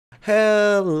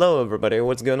Hello everybody,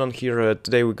 what's going on here?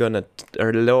 Today we're gonna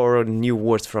learn new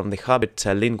words from the Hobbit.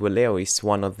 LinguaLeo is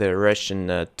one of the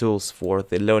Russian tools for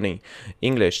the learning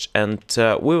English, and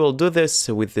we will do this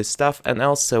with this stuff, and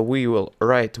also we will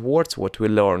write words what we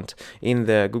learned in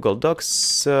the Google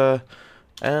Docs,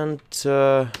 and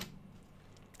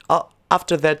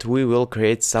after that we will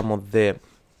create some of the,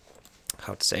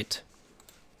 how to say it,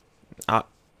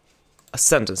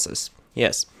 sentences.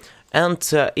 Yes,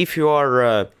 and if you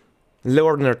are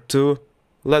learner too,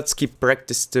 let's keep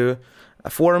practice too.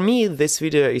 For me, this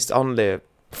video is only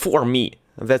for me,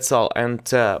 that's all, and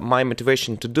my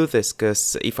motivation to do this,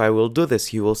 because if I will do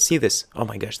this, you will see this. Oh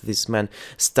my gosh, this man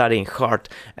studying hard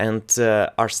and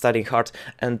are studying hard,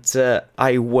 and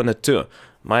I wanted to.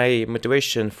 My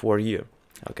motivation for you,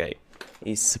 okay,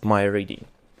 is my reading.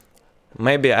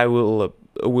 Maybe I will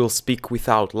speak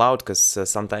without loud, because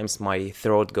sometimes my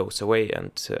throat goes away,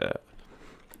 and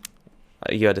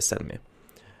you understand me.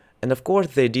 And of course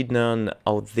they did none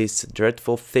of these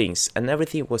dreadful things, and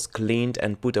everything was cleaned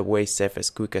and put away safe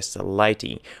as quick as the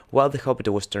lighting, while the Hobbit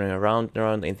was turning around and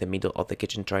around in the middle of the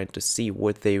kitchen trying to see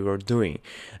what they were doing.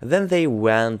 Then they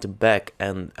went back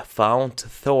and found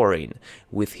Thorin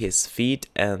with his feet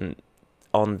and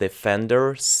on the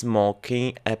fender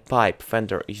smoking a pipe.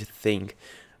 Fender is thing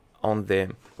on the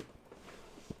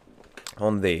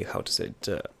how to say it,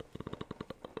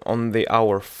 on the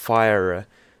our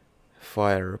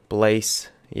fireplace,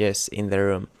 yes, in the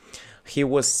room. He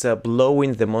was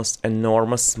blowing the most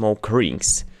enormous smoke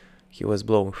rings. He was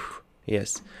blowing,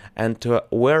 yes, and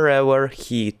wherever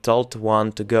he told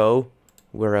one to go,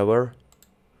 wherever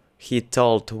he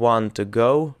told one to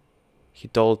go,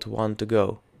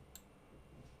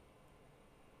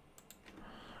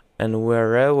 and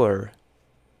wherever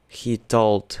he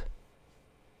told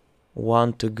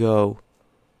one to go,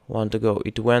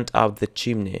 it went up the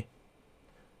chimney.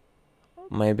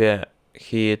 Maybe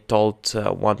he told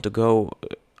one to go.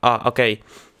 Okay.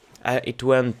 It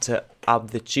went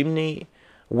up the chimney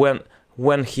when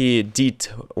he did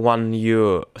one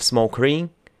new smoke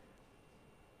ring.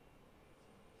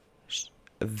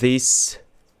 This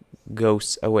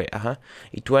goes away.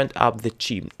 It went up the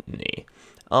chimney,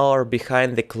 or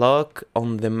behind the clock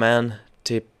on the mantelpiece.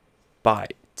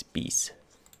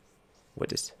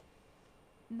 What is?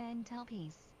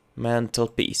 Mantelpiece.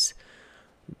 Mantelpiece.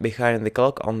 Behind the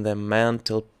clock on the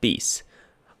mantelpiece,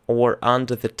 or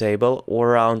under the table, or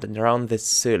around and around the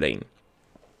ceiling.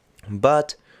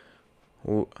 But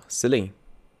ceiling.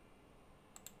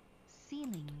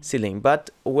 But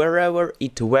wherever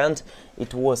it went,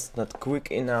 it was not quick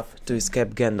enough to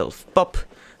escape Gandalf. Pop!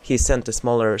 He sent a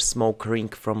smaller smoke ring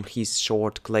from his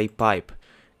short clay pipe.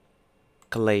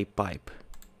 Clay pipe.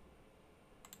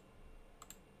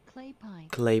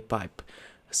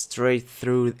 Straight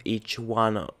through each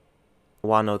one of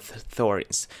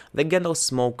Thorin's. The Gandalf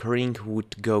smoke ring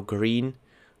would go green.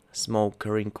 Smoke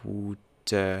ring would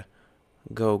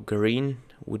go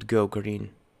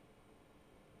green.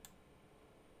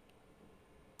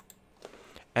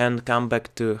 And come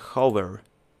back to hover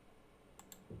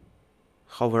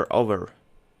over.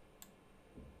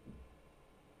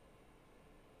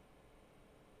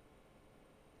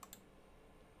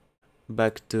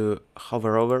 Back to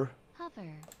hover over.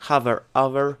 Hover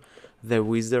over the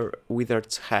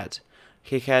wizard's head.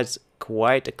 He had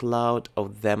quite a cloud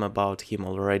of them about him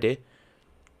already.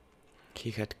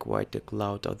 He had quite a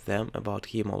cloud of them about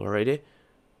him already.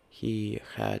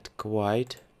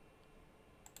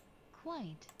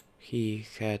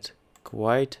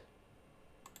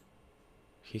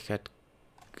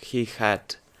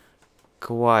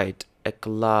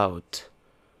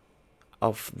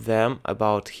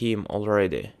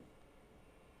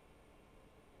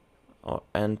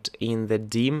 And in the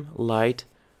dim light,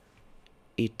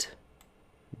 it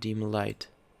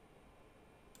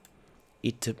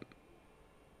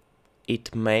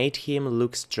made him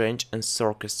look strange and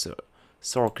sorcerous.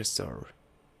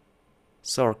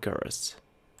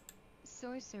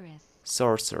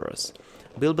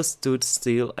 Bilbo stood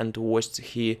still and watched.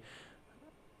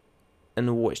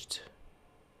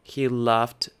 He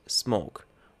laughed smoke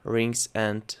rings,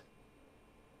 and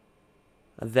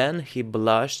then he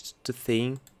blushed to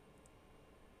think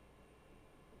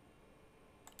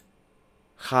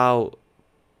how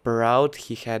proud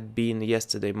he had been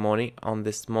yesterday morning on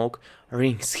the smoke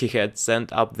rings he had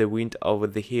sent up the wind over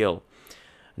the hill.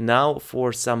 Now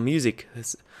for some music,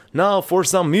 said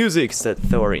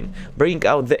Thorin. Bring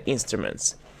out the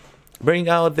instruments.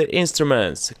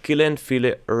 Kili and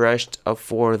Fili rushed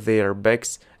for their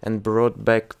bags and brought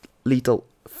back little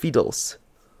fiddles.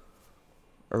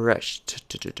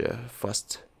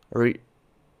 Fast.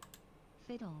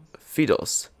 Fiddles.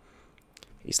 Fiddles.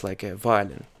 It's like a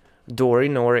violin. Dory,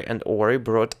 Nori, and Ori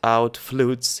brought out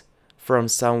flutes from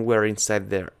somewhere inside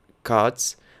their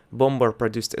cots. Bomber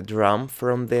produced a drum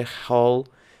from the hall.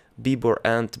 Bibor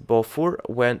and Bofur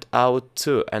went out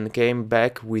too and came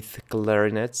back with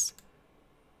clarinets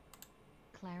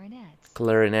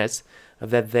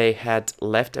that they had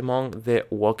left among the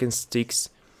walking sticks.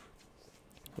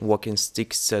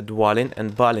 Dwalin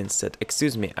and Balin said,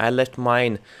 "Excuse me, I left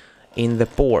mine in the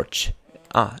porch."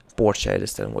 Porch, I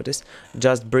understand what is.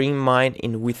 "Just bring mine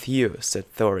in with you," said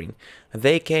Thorin.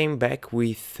 They came back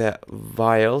with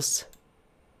vials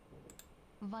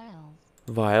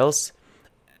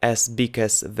as big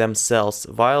as themselves.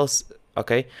 Vials,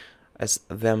 okay, as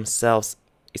themselves,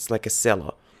 it's like a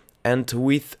cello. And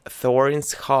with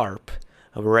Thorin's harp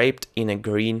wrapped in a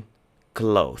green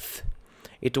cloth.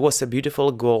 It was a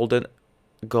beautiful golden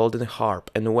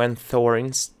harp, and when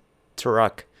Thorin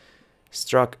struck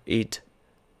it,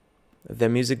 the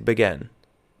music began.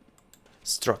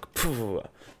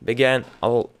 Began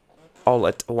all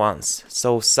at once,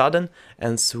 so sudden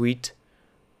and sweet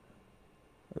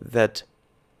that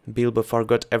Bilbo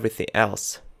forgot everything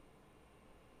else.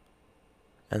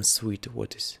 And sweet,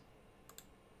 what is?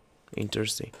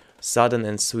 Interesting. Sudden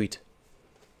and sweet.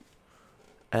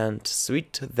 And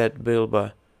sweet that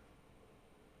Bilbo.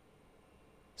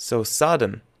 So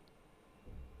sudden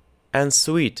and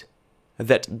sweet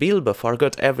that Bilbo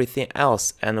forgot everything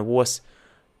else and was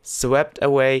swept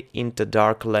away into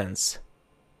dark lands.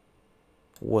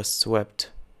 Was swept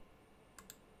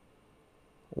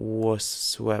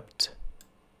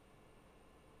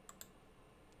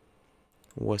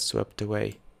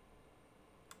away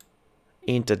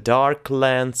into dark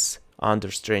lands under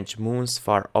strange moons,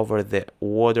 far over the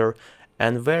water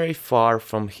and very far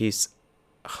from his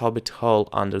hobbit hole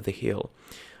under the hill.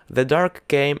 The dark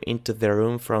came into the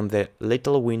room from the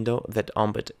little window that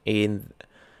opened in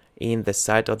the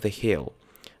side of the hill.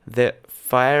 The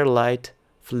firelight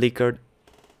flickered.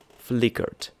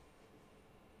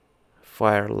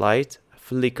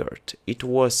 It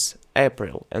was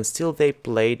April, and still they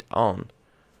played on.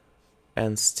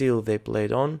 And still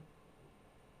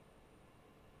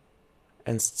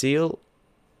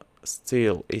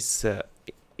is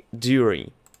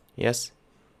during, yes.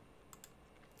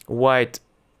 While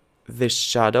the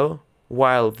shadow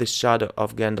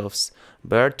of Gandalf's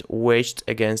bird waged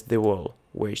against the wall.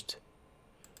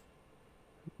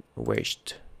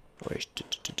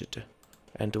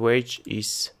 And wage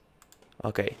is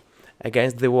okay.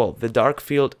 Against the wall. The dark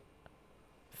filled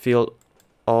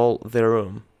all the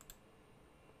room.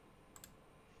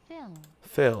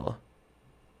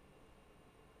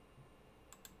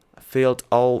 Filled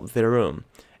all the room,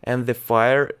 and the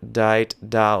fire died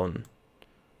down.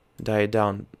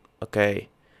 Okay,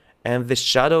 and the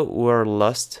shadows were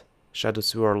lost.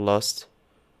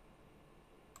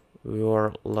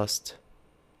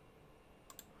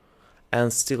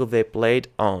 And still they played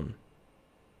on.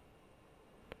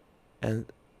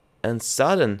 And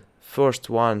sudden first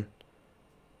one,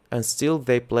 and still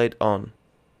they played on.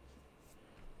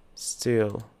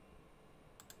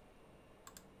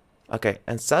 Okay,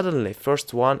 and suddenly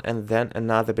first one and then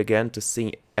another began to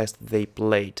sing as they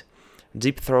played.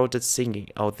 Deep-throated singing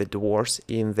of the dwarfs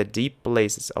in the deep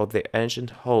places of the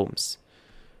ancient homes.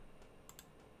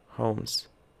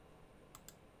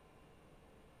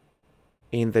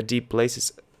 In the deep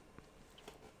places.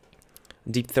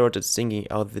 Deep-throated singing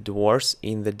of the dwarfs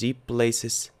in the deep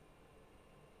places.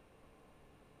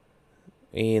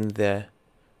 In the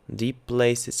deep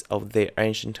places of their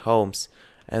ancient homes.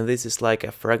 And this is like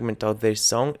a fragment of their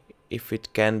song, if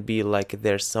it can be like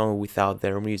their song without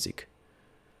their music.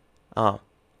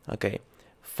 Okay.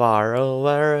 Far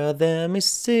over the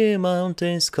misty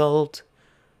mountains cold,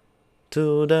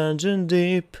 to dungeon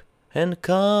deep and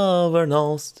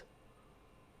caverns.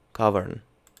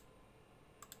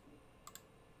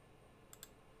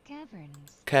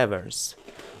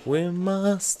 We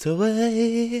must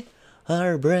away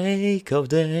our break of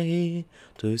day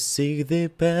to seek the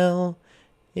pale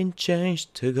in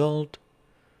change to gold.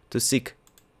 To seek.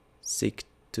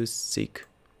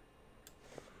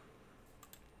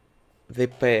 The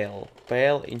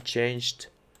pale in changed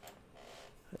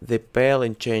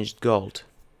gold.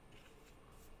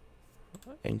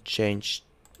 Enchant.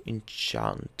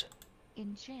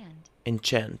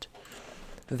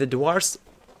 The dwarfs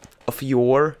of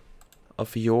yore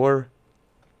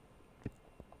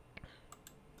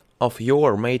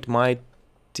made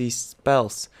mighty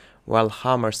spells, while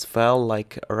hammers fell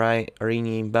like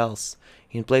ringing bells.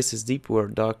 In places deep where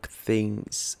dark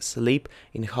things sleep,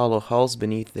 in hollow halls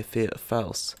beneath the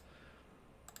fells.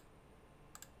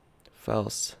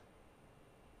 Fells.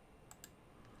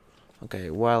 Okay,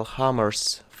 while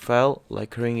hammers fell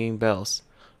like ringing bells.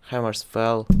 Hammers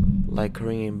fell like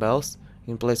ringing bells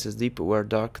in places deep where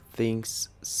dark things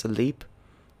sleep.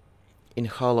 In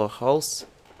hollow holes.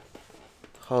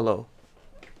 Hollow.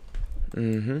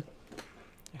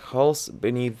 Holes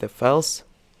beneath the fells.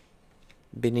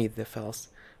 Beneath the fells.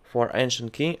 For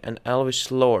ancient king and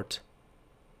elvish lord.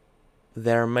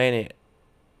 There are many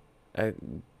a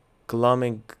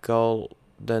gloaming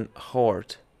golden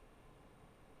hoard.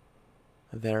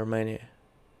 There are many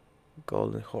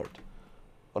golden hoard.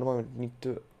 One moment, need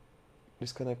to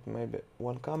disconnect maybe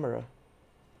one camera,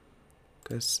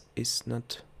 because it's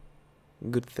not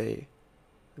good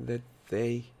that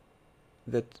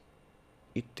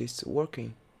it is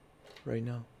working right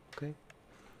now. Okay,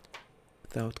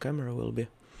 without camera will be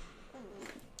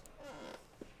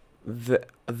there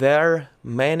are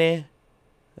many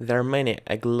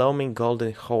a gloaming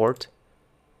golden hoard.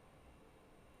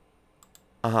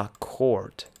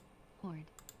 Hoard.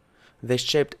 They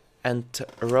shaped and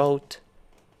wrote.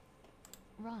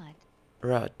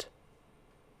 Rod.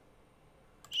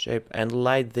 Shape and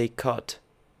light they cut.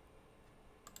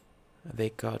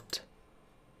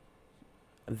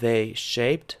 They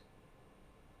shaped.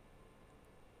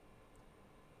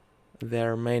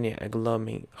 There are many a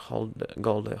gloaming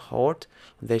golden hoard.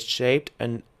 They shaped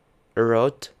and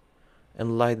wrote,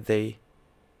 and light they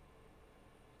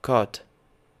cut.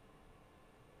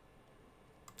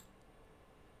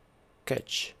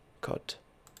 Catch, cut.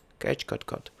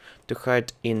 To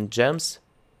hide in gems.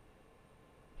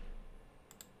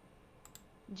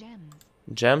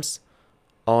 Gems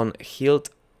on hilt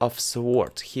of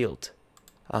sword. Hilt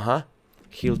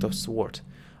of sword.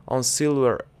 On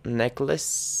silver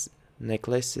necklaces.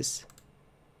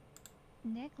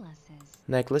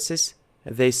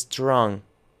 They strung.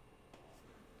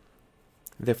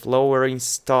 The flowering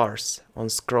stars. On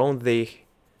scroll they.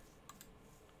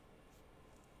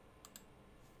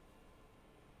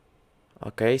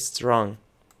 Okay, strung.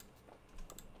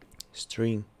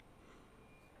 String.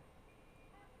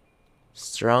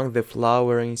 Strung the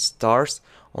flowering stars.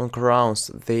 On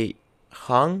crowns they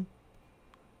hung.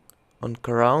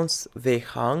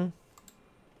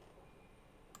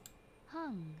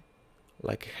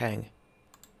 Like hang.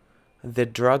 The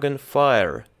dragon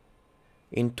fire.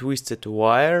 In twisted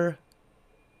wire.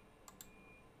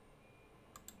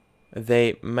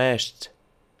 They meshed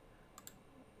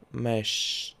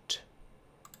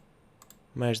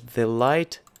the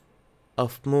light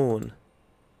of moon.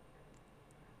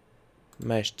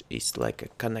 Meshed is like a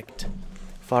connect.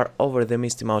 Far over the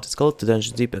misty mountains cold, to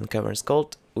dungeons deep and caverns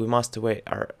cold, we must await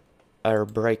our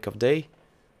break of day.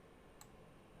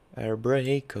 Our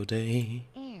break of day.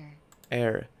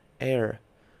 Air.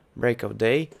 Break of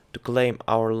day, to claim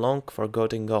our long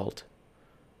forgotten gold.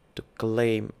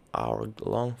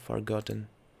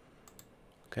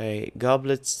 Okay,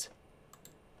 goblets.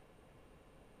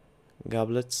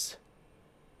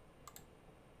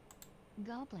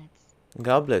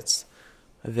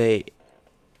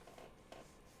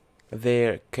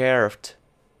 They're carved.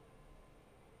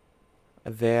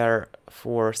 They're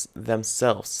for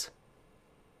themselves.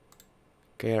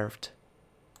 Carved.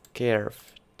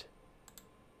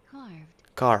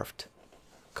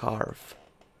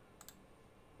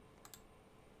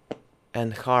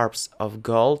 And harps of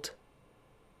gold.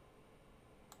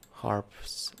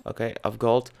 Of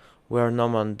gold, where no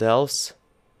man delves.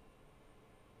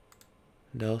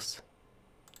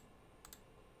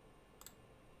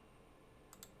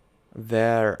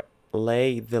 There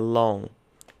lay the lone,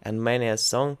 and many a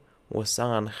song was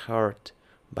sung unheard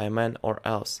by man or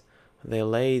else. They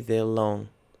lay the lone,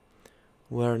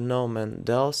 where no man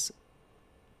delves.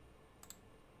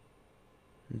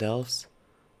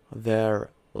 There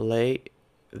lay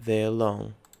the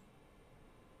lone,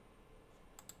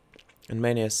 and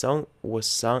many a song was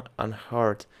sung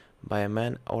unheard by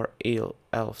man or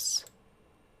elves.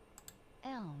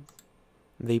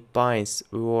 The pines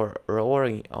were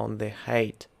roaring on the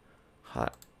height.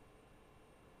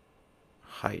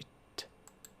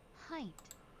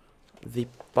 The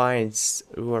pines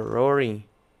were roaring.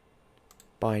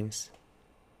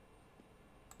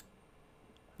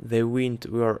 The wind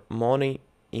were moaning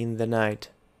in the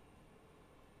night.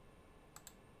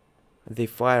 The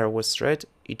fire was red,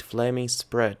 it flaming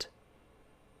spread.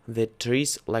 The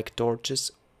trees like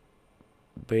torches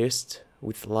burst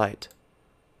with light.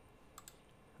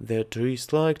 The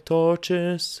trees like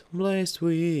torches blazed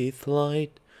with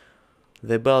light.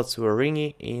 The bells were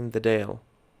ringing in the dale.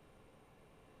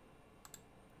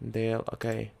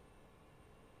 Okay.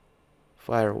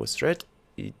 Fire was red,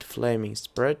 it flaming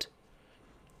spread.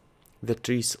 the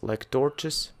trees like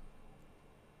torches.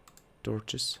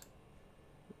 Torches.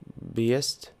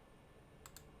 Biased.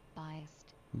 Biased.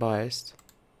 Biased.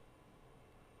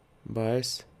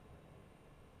 Bias.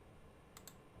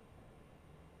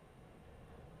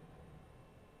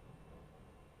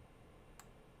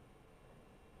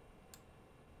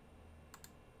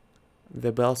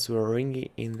 The bells were ringing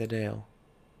in the dale.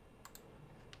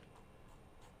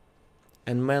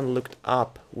 And men looked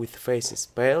up with faces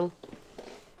pale.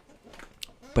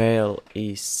 Pale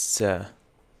is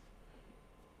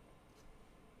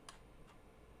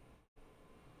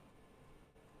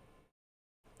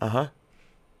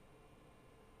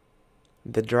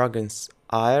the dragon's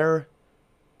ire,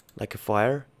 like a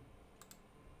fire.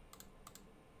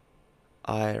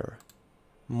 Ire,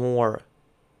 more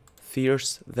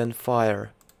fierce than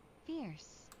fire.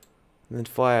 Fierce. Than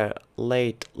fire,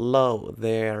 laid low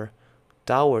their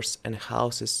towers and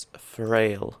houses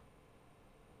frail.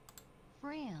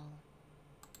 Frail.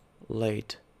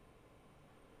 Laid.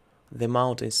 The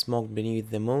mountains smoked beneath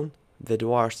the moon. The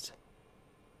dwarfs,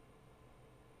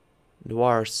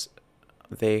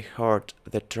 they heard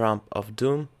the tramp of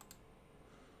doom.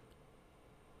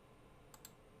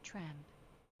 Tramp.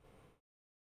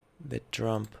 The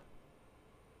tramp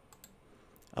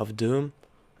of doom.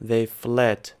 They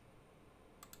fled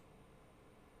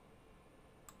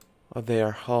of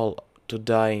their hall to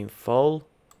die in fall.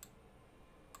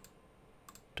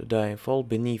 To die in fall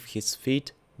beneath his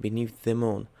feet, beneath the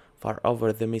moon, far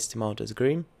over the misty mountains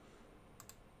green.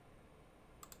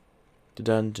 To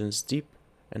dungeons deep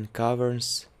and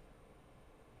caverns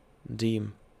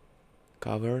dim.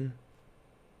 Cavern.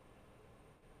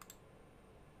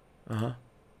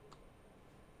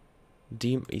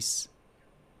 Dim is.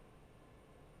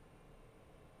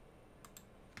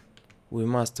 We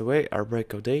must away our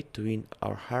break of day to win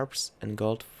our harps and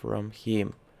gold from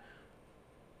him.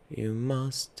 You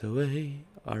must away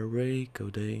our break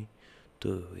of day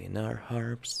to win our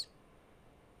harps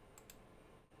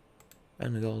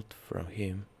and gold from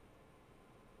him.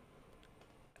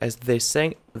 As they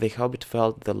sang, the Hobbit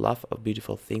felt the love of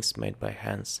beautiful things made by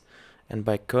hands, and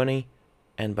by cunning,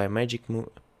 and by magic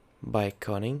by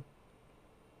cunning,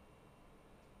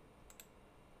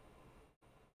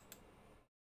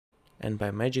 and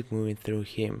by magic moving through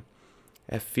him,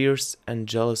 a fierce and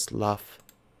jealous love,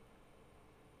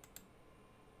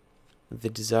 the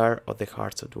desire of the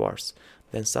hearts of dwarfs.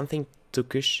 Then something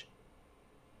tookish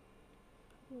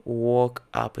woke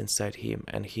up inside him,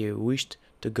 and he wished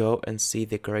to go and see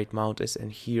the great mountains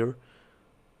and hear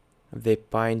the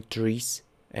pine trees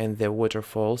and the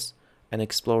waterfalls, and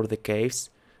explore the caves,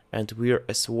 and wear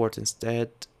a sword instead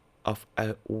of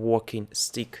a walking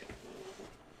stick.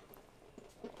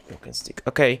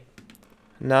 Okay,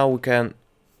 now we can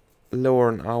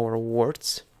learn our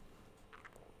words.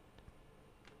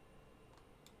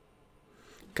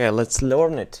 Okay, let's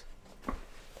learn it.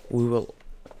 We will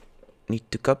need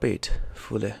to copy it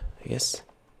fully. Yes,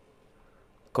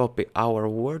 copy our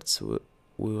words. We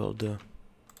will do.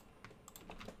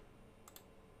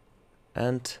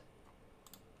 And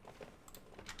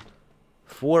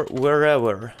for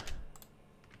wherever.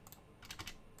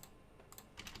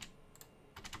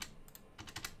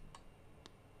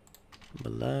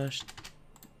 Blush.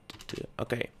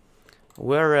 Okay,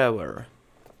 wherever.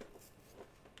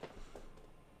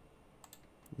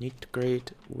 Need to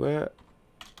create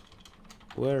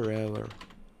wherever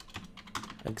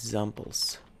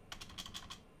examples,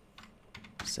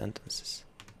 sentences.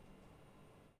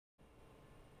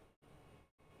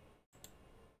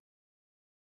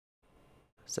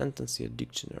 Sentence your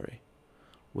dictionary.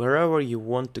 Wherever you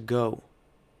want to go.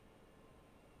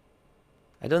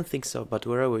 I don't think so, but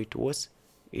wherever it was,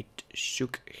 it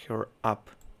shook her up.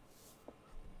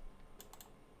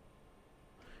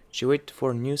 She waited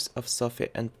for news of Sophie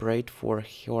and prayed for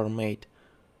her maid.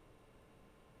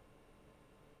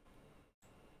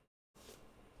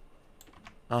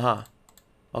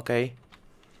 Okay.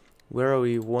 Wherever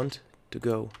you want to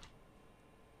go.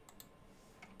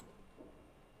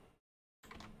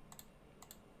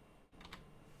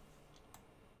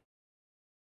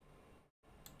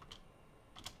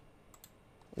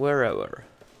 Wherever.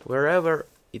 Wherever,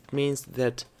 it means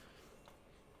that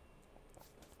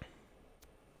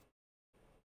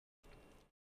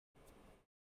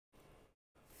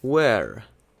where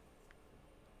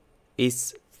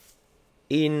is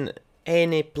in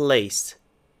any place,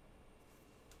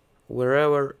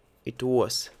 wherever it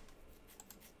was.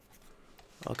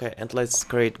 Okay, and let's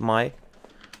create my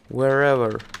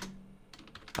wherever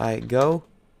I go,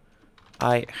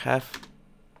 I have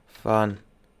fun.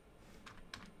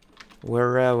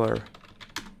 Wherever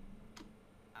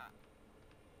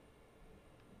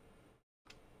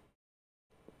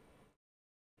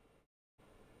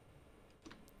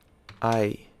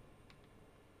I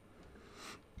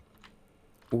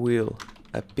will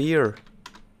appear.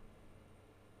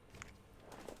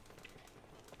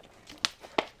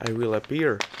 I will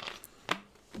appear.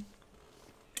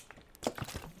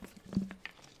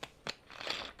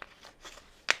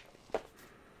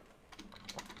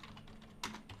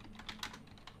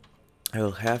 I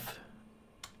will have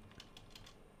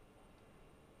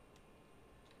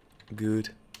good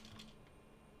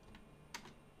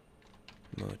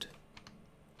mood.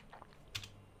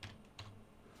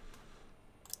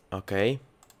 Okay.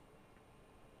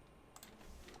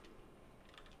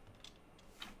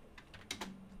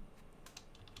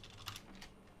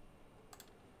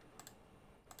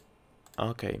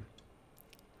 Okay.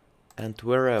 And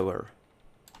wherever,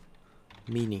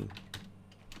 meaning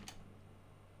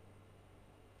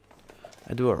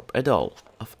adverb at all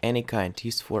of any kind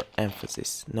used for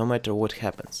emphasis, no matter what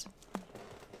happens.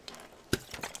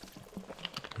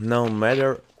 No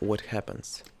matter what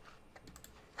happens.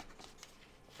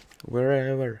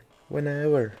 Wherever,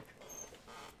 whenever.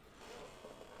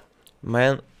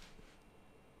 Mental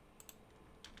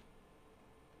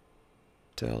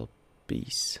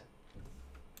peace.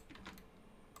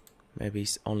 Maybe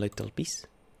it's only tell peace.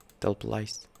 Tell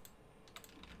lies.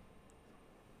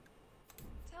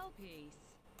 Tell peace.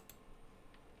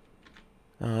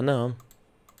 Oh no.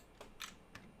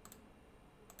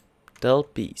 Tell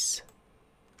peace.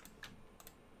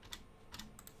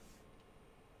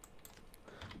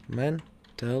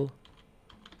 Mental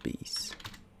peace.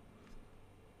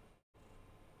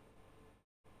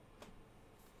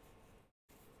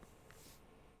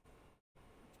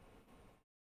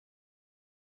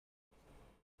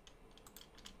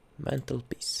 Mental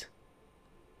peace.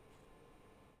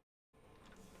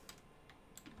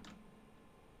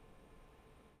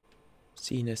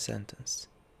 See in a sentence.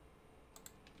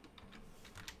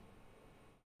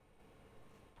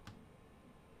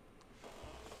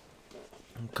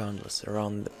 Candles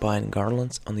around the pine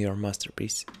garlands on your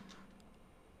masterpiece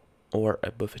or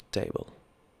a buffet table.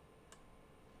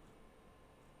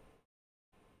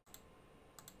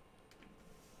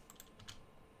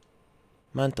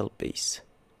 Mantelpiece.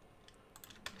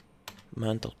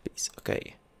 Mantelpiece.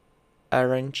 Okay.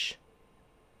 Arrange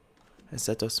a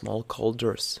set of small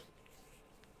cauldrons.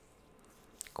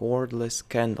 Cordless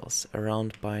candles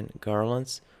around pine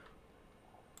garlands.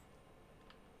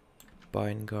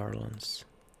 Pine garlands.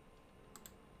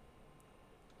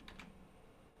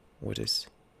 What is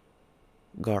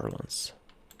garlands?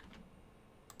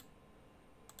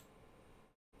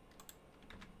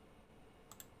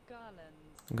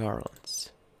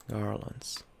 Garlands.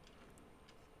 Garlands.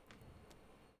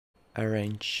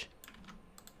 Arrange.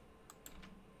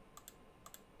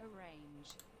 Arrange.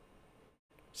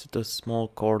 Set of small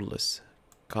cordless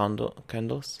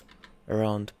candles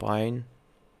around pine.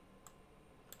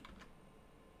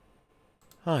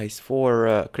 Ah, it's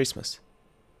for Christmas.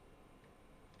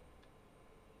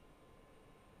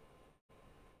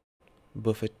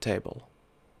 Buffet table.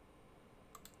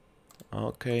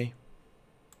 Okay.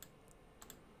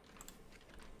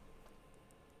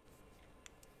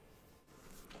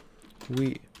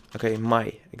 Okay,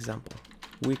 my example.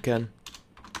 We can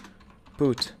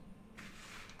put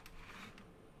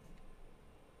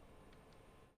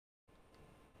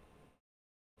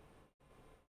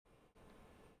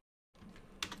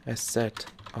a set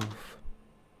of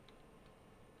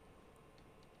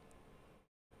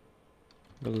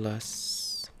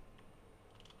glass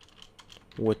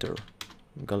water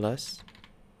glass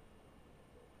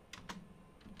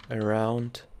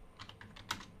around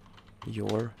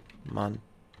your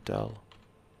mantelpiece.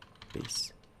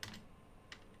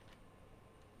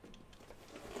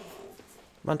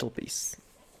 Mantelpiece.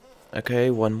 Okay,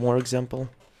 one more example.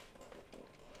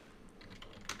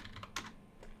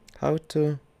 How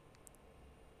to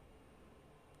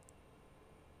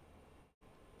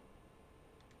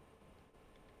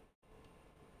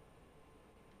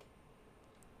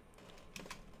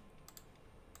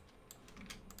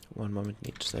one moment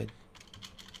each side.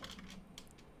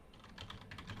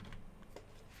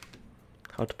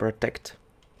 How to protect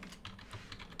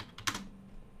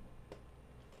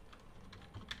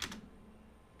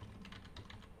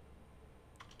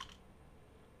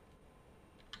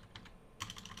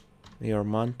your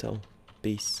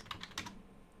mantelpiece.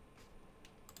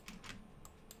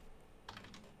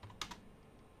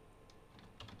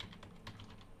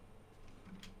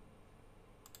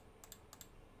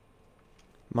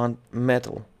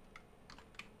 Metal.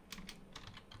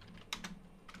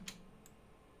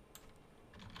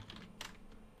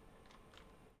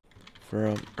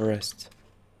 From rust.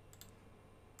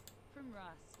 From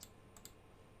rust.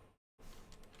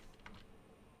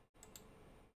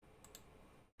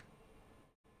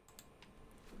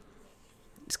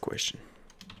 question.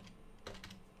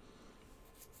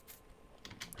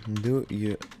 Do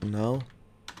you know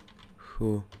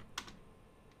who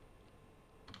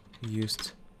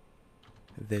used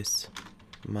this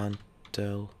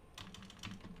mantelpiece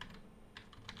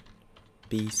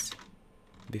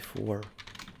before?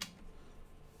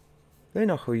 Do you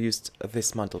know who used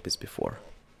this mantelpiece before?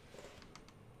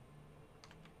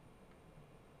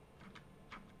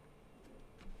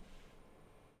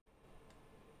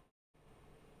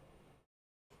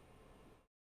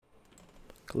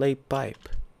 Clay pipe.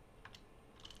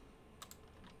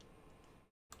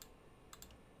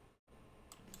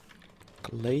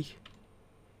 Clay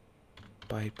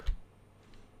pipe.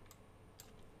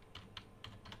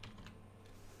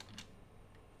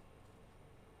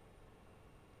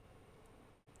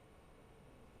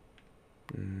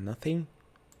 Nothing.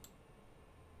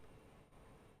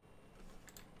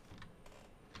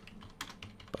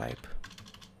 Pipe.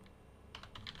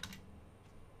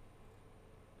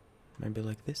 Maybe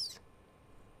like this.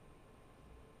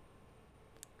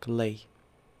 Clay.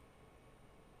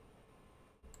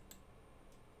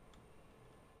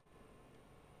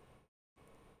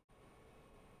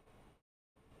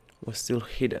 Was still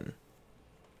hidden.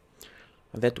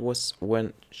 That was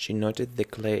when she noted the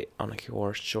clay on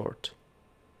her shirt.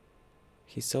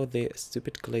 He saw the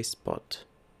stupid clay spot.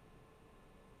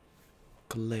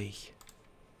 Clay.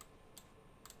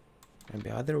 And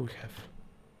the other we have.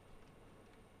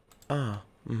 Ah,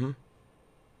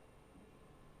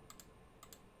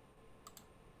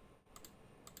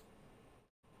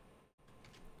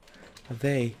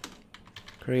 They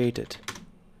created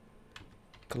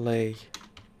clay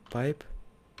pipe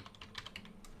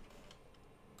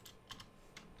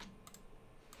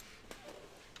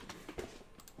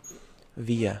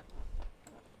via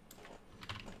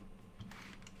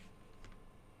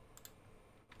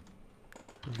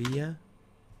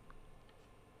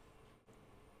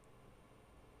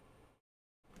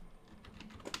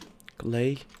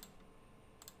clay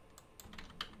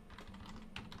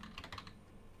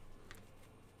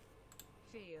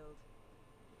Field.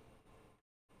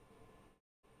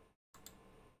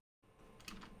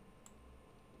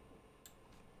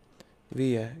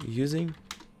 via using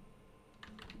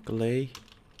clay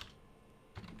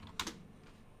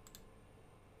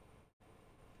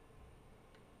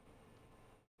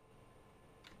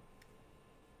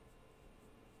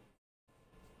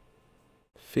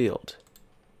field.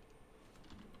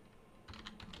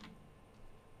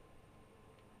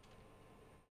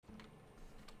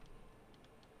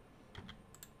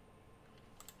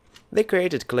 They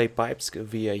created clay pipes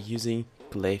via using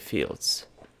clay fields.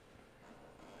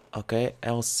 Okay,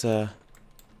 else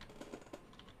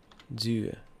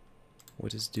do.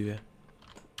 What is do?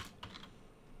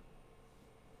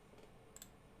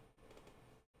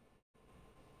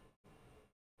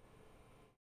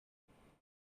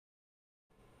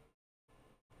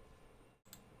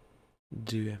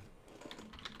 Do.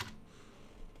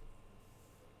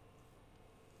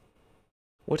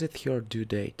 What is your due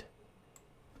date?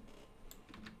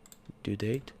 Due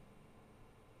date?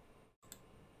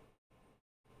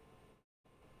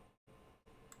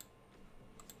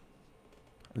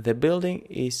 The building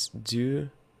is due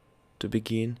to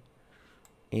begin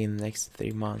in next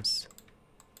 3 months.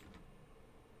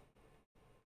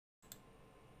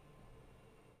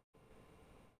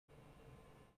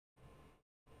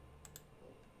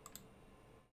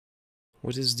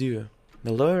 What is due?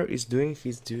 The lawyer is doing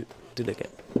his due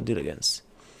diligence.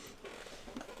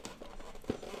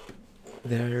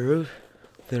 The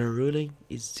ruling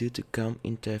is due to come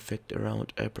into effect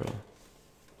around April.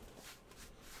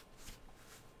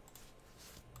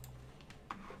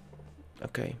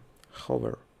 Okay,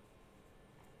 hover.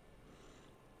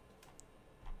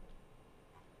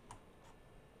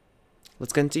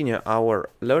 Let's continue our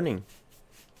learning.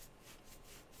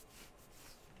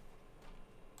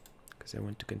 Because I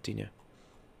want to continue.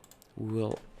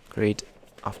 We'll create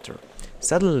after.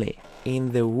 Suddenly,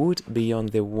 in the wood beyond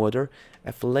the water,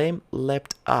 a flame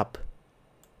leapt up.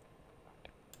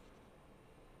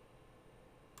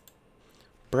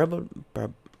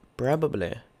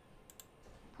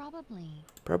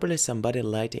 Probably somebody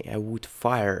lighting a wood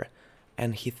fire,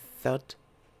 and he thought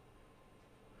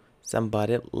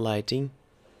somebody lighting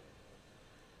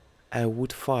a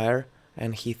wood fire,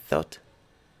 and he thought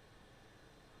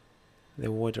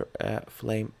the water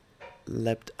flame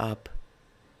leapt up.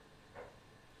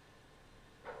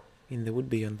 In the wood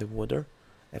beyond the water,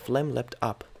 a flame leapt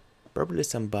up. Probably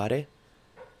somebody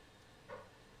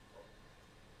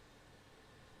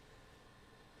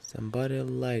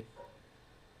lighting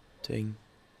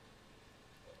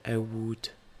a wood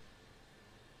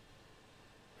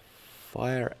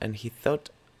fire, and he thought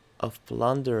of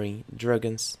plundering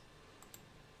dragons.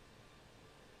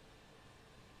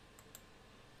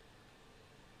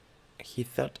 He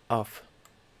thought of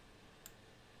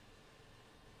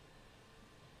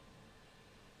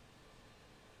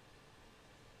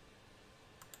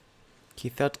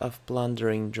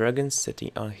plundering dragons,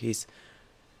 sitting on his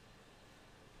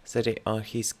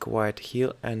quiet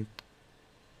hill and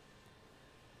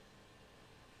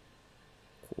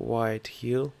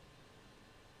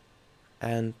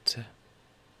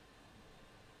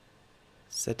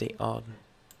sitting on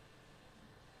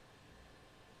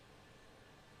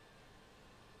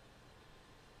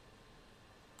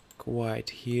quiet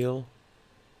hill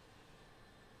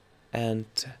and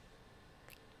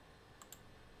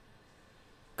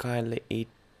kindly it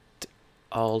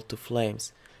all to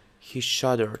flames. He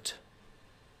shuddered,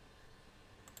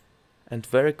 and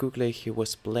very quickly he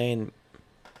was plain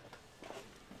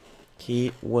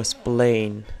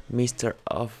Mr.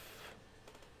 of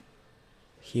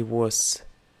he was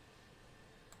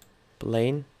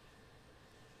plain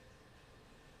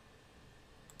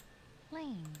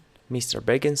Mr.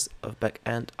 Baggins of Back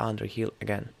End Underhill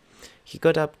again. He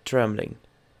got up trembling.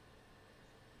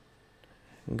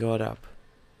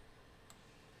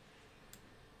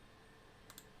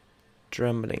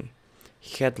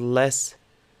 He had less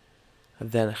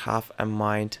than half a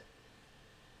mind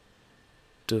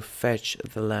to fetch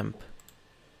the lamp,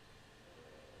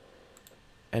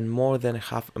 and more than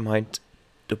half a mind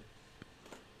to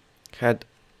had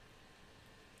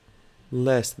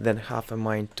less than half a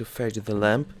mind to fetch the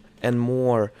lamp, and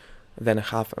more than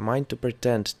half a mind to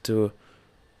pretend to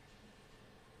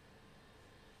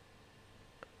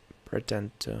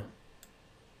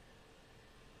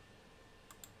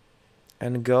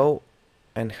and go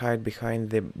and hide behind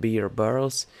the beer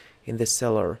barrels in the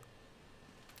cellar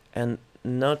and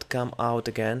not come out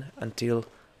again until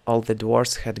all the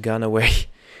dwarfs had gone away.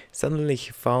 Suddenly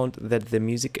he found that the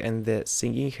music and the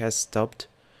singing had stopped,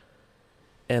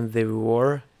 and they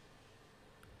were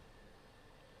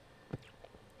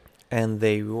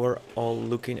all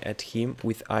looking at him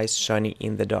with eyes shining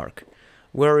in the dark.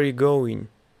 "Where are you going?"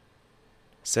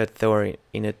 said Thorin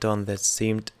in a tone that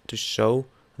seemed to show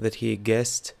that he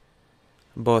guessed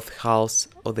both halves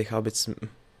of the Hobbit's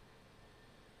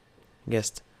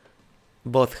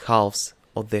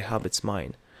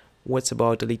mind. "What's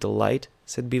about a little light?"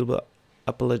 said Bilbo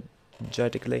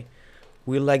apologetically.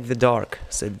 "We like the dark,"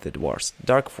 said the dwarfs.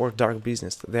 "Dark for dark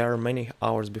business. There are many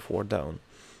hours before dawn."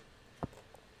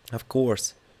 "Of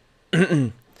course,"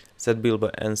 said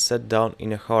Bilbo, and sat down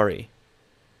in a hurry.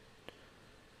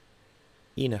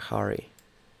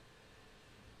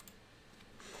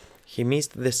 He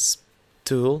missed the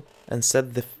stool and sat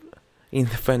in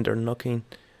the fender, knocking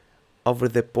over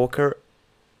poker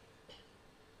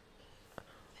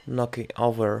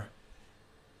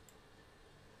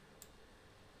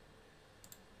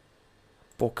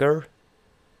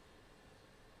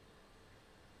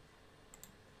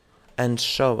and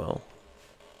shovel.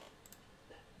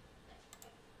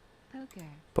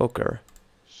 Poker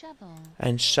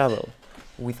and shovel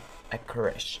with a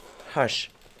crash.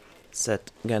 "Hush,"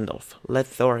 said Gandalf. "Let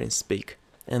Thorin speak."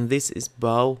 And this is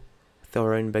how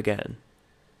Thorin began.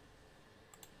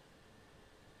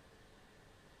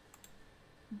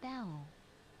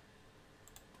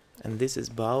 And this is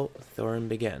how Thorin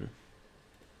began.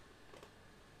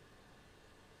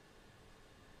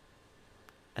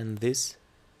 And this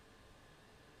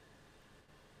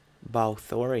how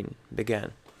Thorin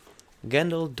began.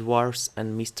 "Gandalf, dwarfs,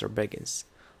 and Mr. Baggins,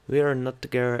 we are not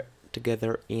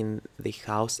together in the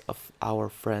house of our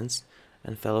friends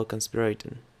and fellow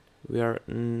conspirator. We are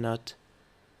not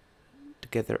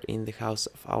together in the house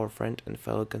of our friend and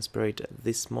fellow conspirator.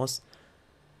 This most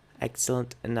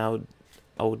excellent and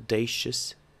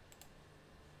audacious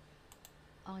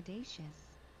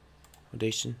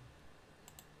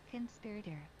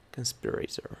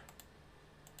conspirator.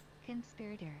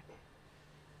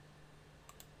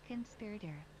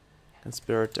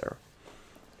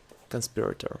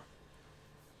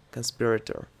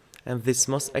 And this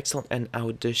most excellent and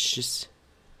audacious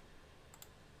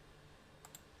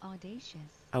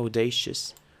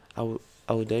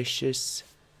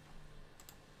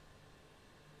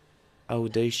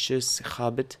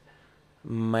Hobbit,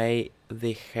 may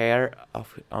the hair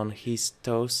on his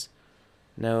toes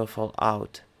never fall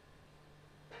out.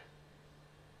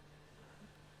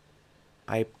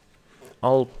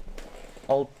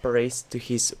 All praise to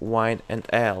his wine and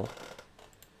ale.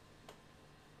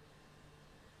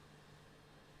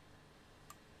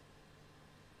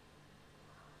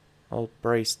 All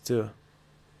praise to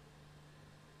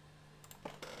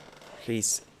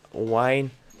his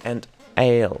wine and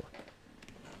ale.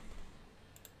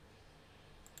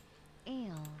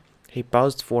 Ale. He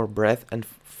paused for breath and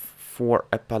for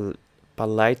a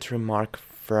polite remark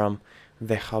from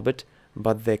the Hobbit,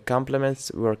 but the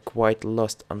compliments were quite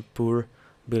lost on poor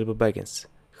Bilbo Baggins,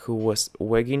 who was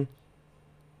wagging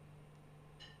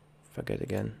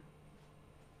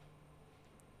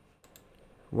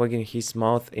his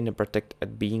mouth in a protest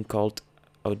at being called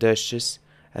audacious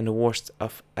and worst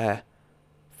of a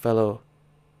fellow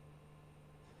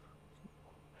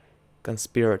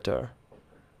conspirator.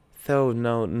 Though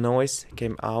no noise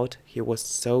came out, he was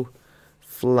so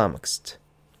flummoxed.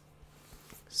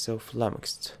 So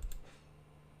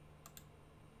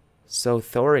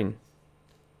Thorin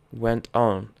went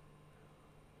on.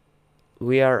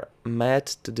 We are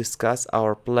met to discuss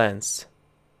our plans,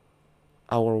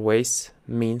 our ways,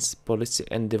 means, policy,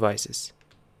 and devices.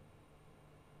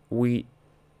 We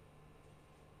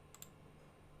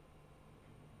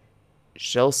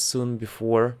shall soon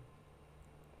before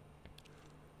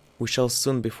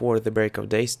the break of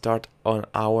day start on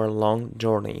our long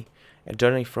journey, a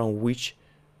journey from which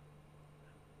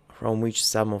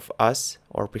some of us,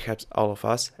 or perhaps all of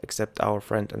us, except our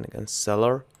friend and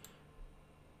counselor,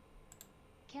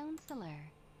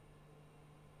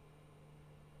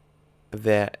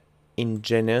 the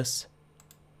ingenious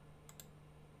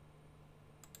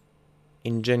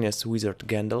wizard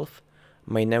Gandalf,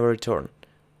 may never return.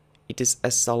 It is a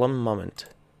solemn moment.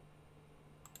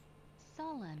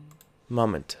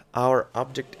 Our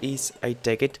object is, I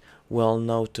take it, well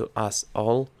known to us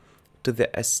all, to the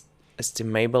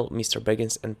estimable Mr.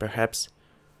 Baggins, and perhaps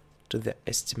to the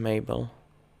estimable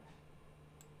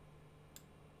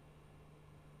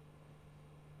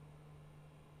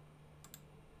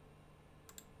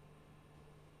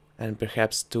and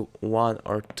perhaps to one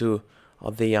or two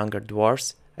of the younger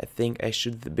dwarfs. I think I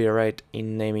should be right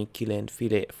in naming Kili and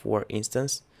Fide, for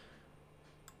instance.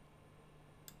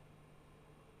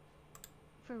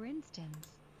 For instance.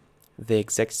 The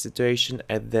exact situation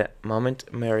at the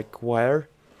moment may require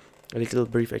a little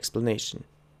brief explanation.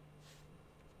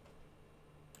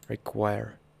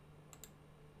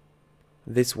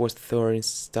 This was Thorin's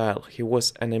style. He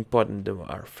was an important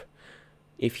dwarf.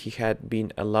 If he had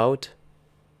been allowed,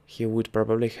 he would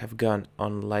probably have gone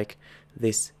on like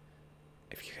this.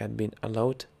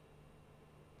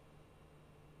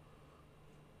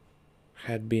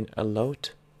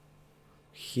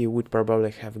 He would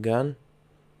probably have gone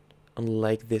on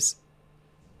like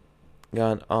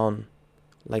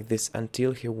this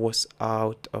until he was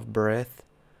out of breath,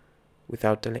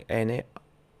 without telling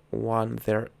anyone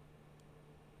there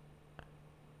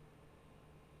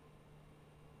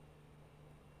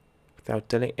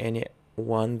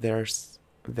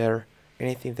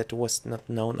anything that was not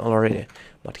known already.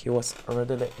 But he was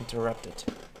readily interrupted.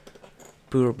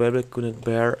 Poor Bilbo couldn't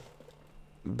bear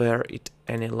it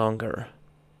any longer.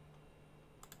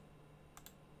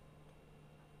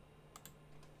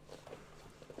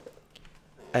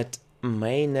 At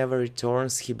May never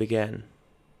returns, he began.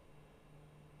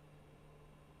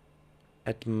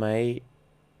 At May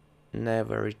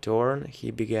never return,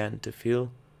 he began to feel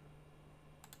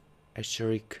a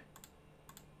shriek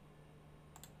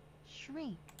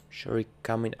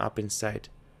coming up inside.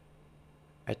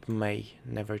 At May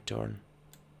never return.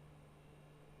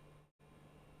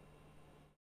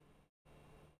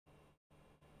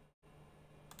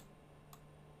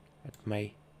 At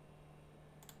May.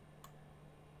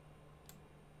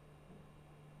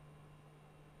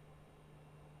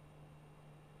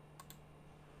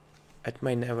 At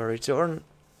May never return.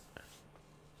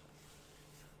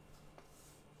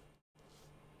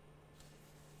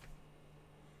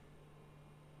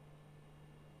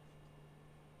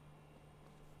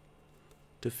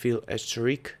 To feel a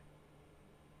shriek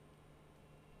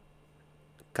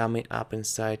coming up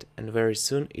inside, and very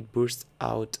soon it burst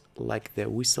out like the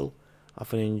whistle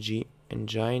of an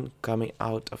engine coming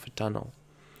out of a tunnel.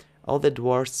 All the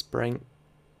dwarfs sprang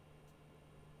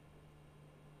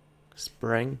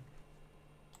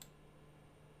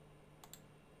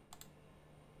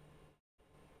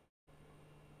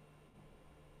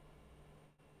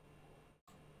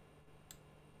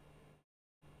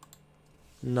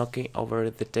knocking over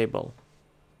the table.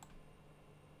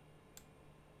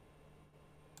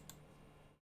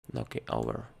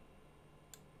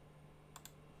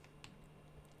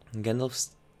 Gandalf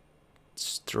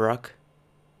struck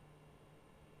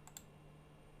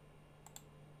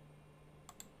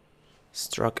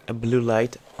a blue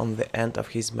light on the end of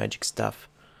his magic staff,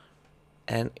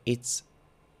 and its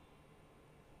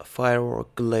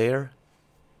firework glare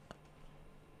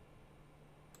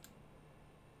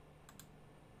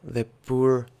the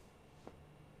poor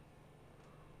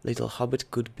Little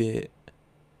Hobbit could be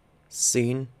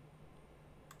seen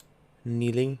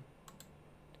kneeling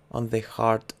on the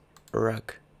hard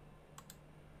rug,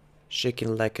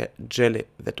 shaking like a jelly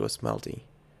that was melting.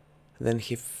 Then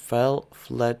he fell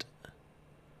flat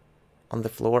on the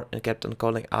floor and kept on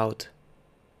calling out,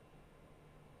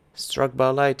 "Struck by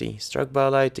lightning, struck by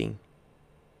lightning."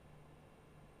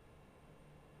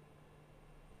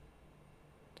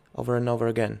 Over and over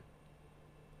again.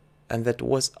 And that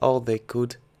was all they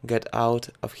could get out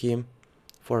of him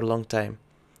for a long time.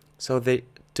 So they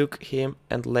took him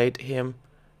and laid him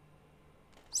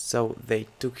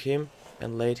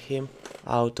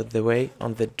out of the way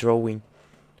on the drawing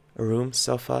room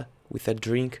sofa with a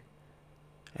drink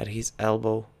at his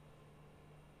elbow.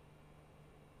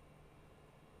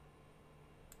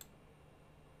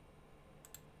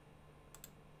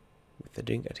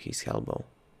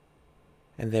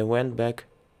 And they went back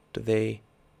to the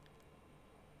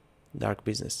dark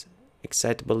business.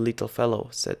 "Excitable little fellow,"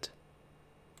 said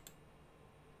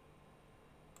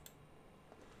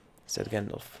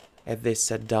Gandalf, as they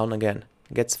sat down again.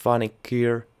 "Gets funny,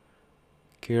 queer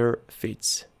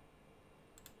fits.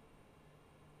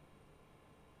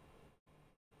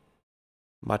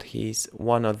 But he's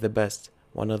one of the best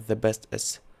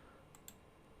as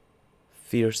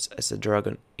fierce as a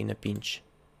dragon in a pinch."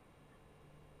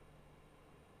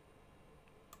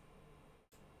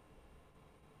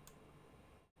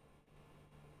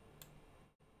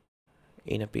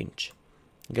 In a pinch.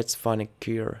 Gets funny,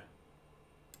 queer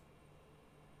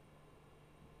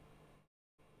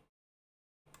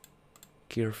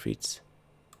fits.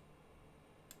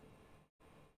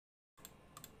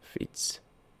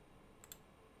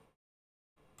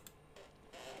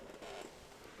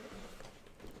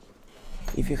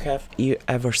 If you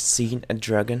ever seen a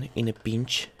dragon in a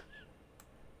pinch,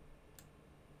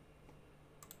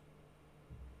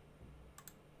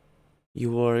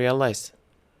 you will realize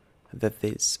that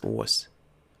this was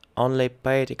only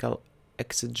poetical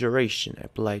exaggeration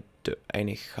applied to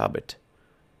any Hobbit.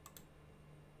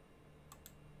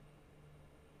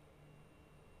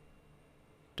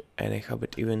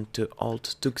 Even to old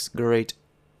Took's great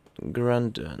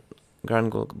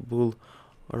granduncle Bull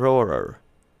Roarer,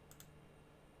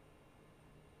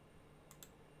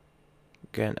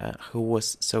 who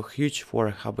was so huge for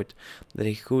a Hobbit that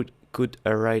he could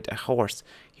ride a horse.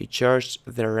 He charged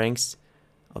the ranks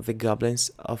of the goblins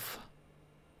of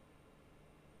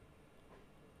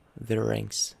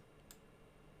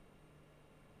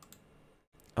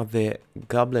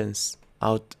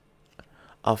out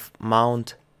of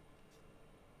Mount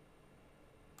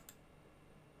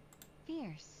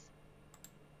Fierce.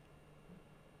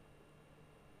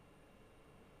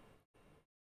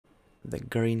 the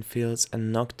green fields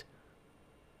and knocked,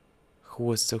 who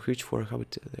was so huge for a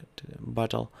Hobbit,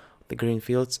 battle the green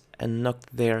fields and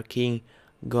knocked their king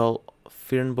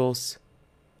Golfirnbul's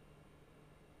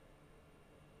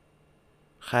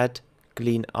head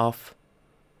clean off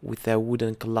with a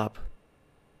wooden club.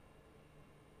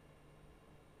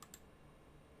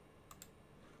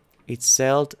 It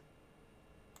sailed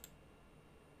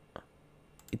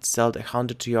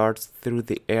 100 yards through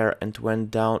the air and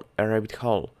went down a rabbit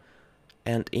hole.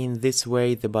 And in this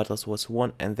way the battle was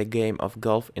won and the game of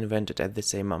golf invented at the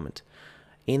same moment.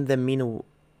 In the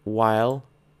meanwhile,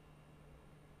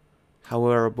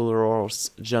 however, Bull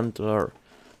Roarer's gentler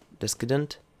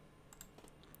descendant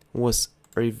was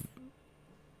reviving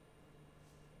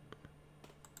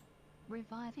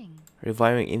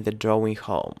in the drawing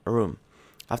room.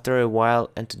 After a while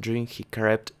and to drink, he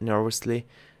crept nervously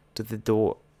to the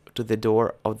door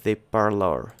of the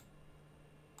parlor.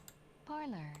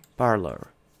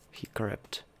 He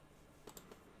crept.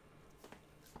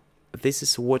 This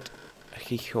is what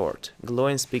he heard: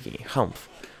 Glowing speaking, humph,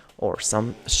 or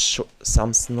some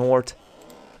snort,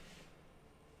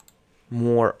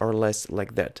 more or less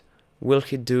like that. Will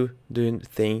he do the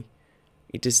thing?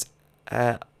 It is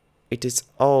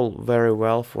all very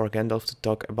well for Gandalf to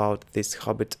talk about this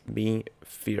Hobbit being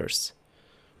fierce.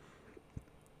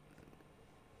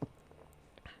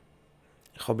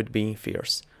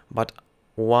 But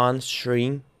one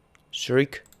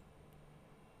shriek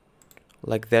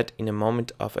like that in a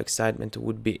moment of excitement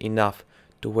would be enough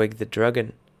to wake the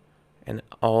dragon and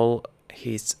all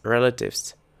his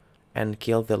relatives and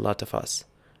kill the lot of us.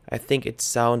 I think it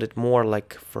sounded more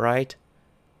like fright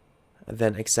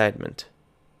than excitement.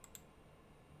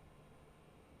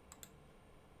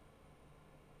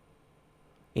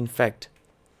 In fact,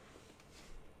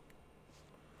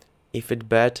 if it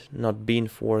had not been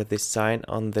for the sign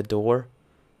on the door,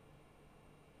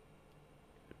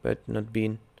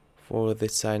 for the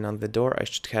sign on the door. I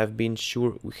should have been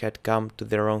sure we had come to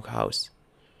the wrong house.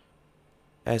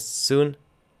 As soon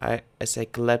as I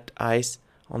clapped eyes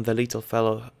on the little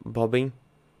fellow bobbing,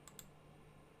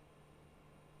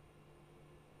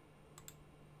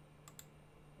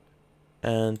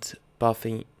 and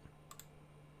puffing,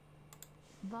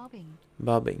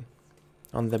 bobbing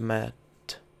on the mat.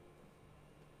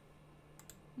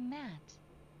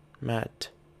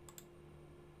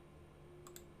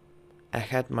 I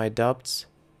had my doubts.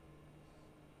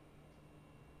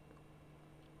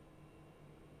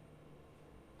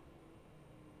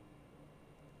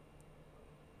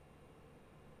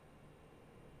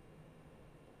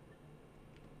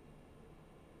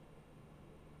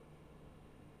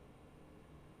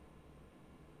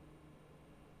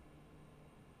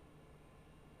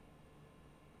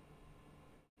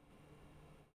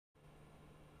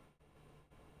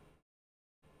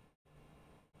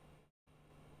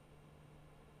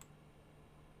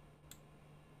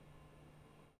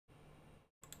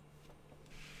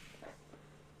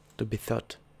 To be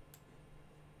thought.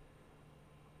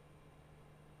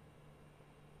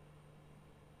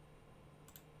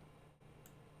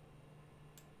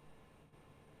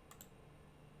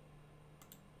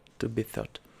 To be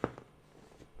thought.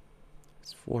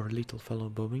 It's for little fellow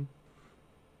bobbing.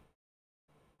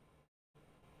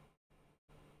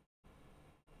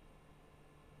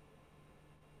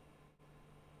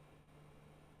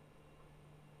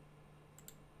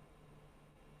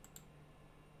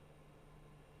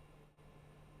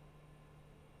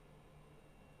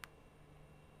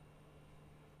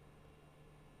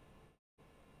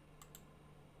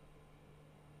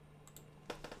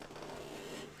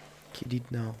 He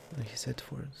did now, and he said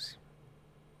for us.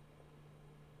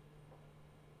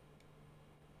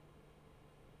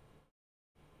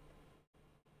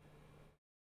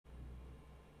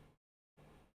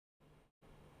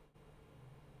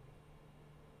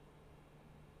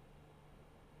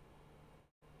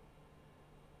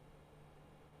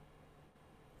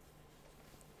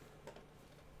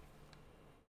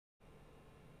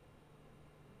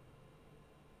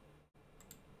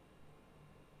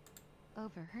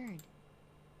 Overheard.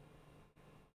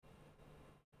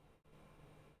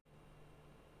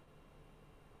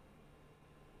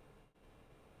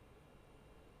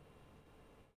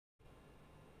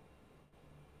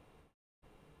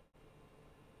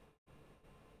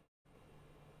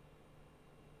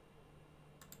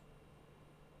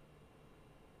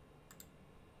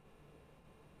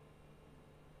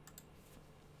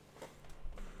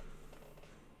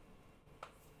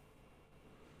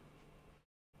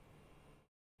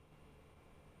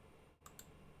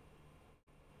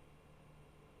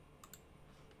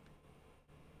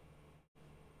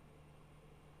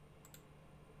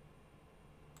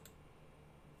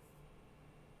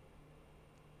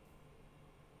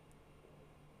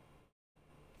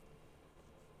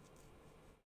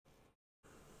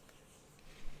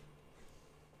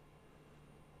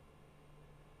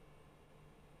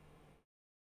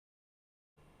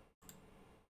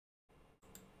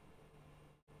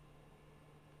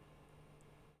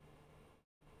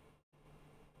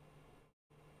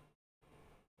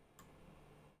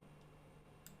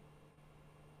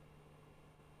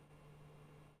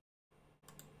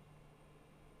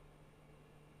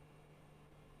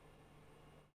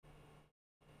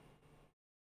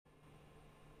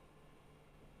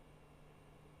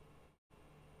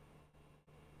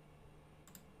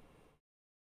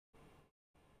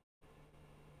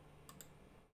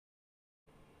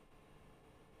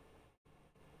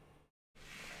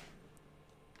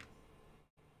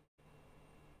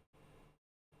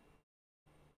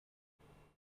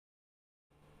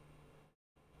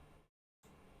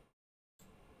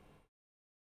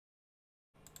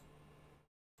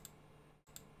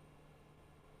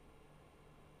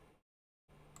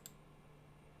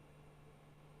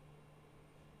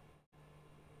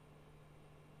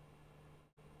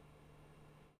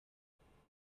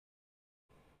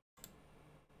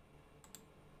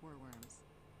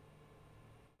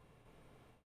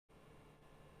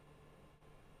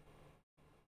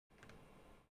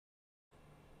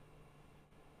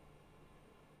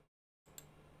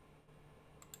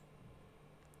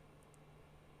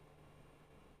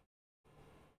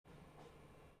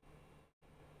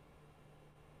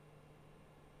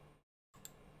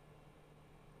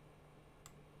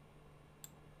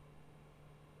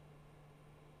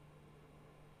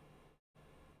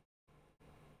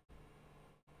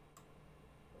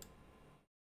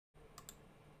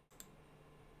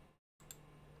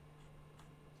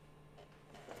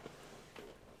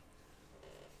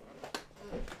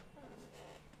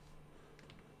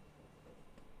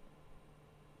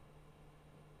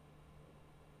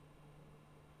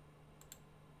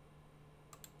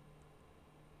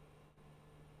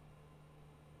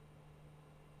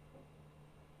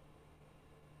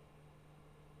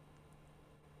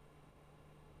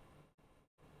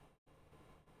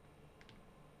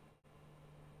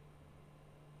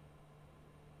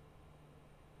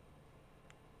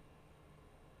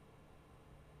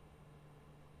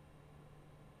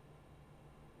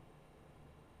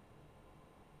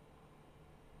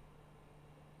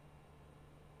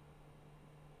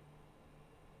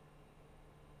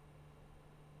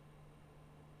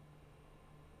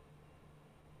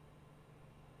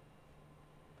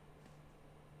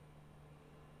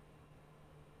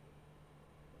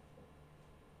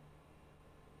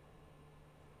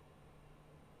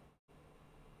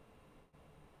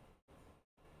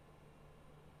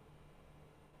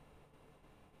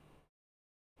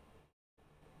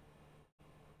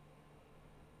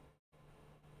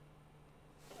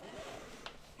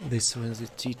 This was the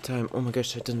tea time. Oh my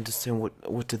gosh, I don't understand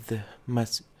what did the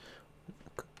math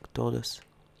told us.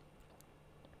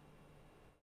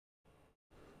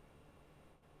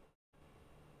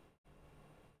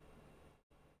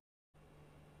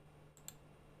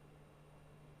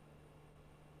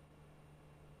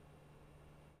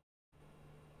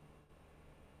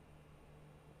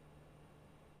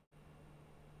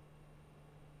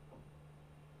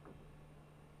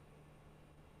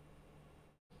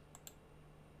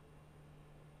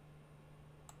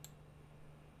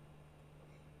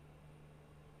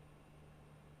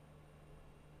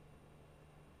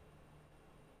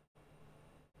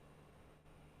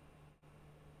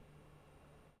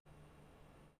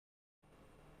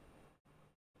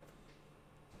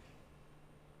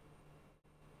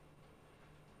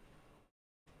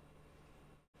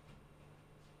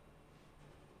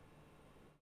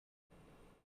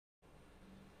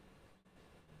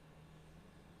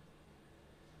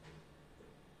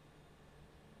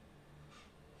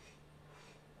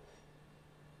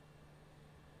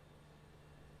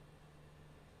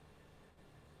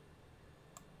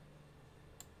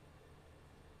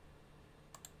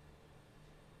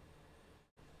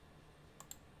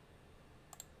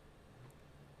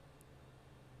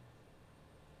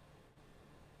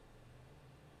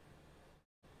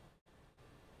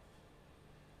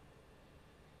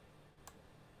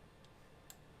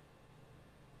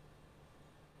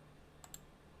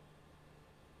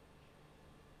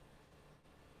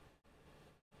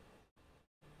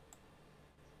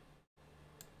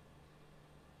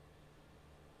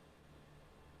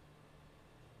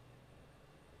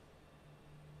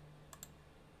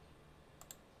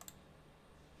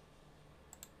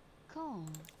 Coal.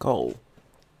 Coal.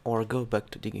 Or go back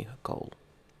to digging a coal.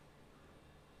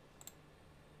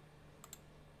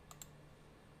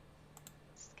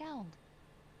 Scald.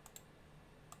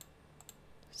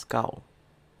 Scowl.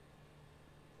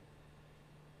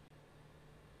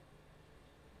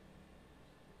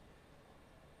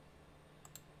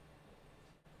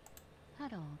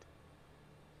 Huddled.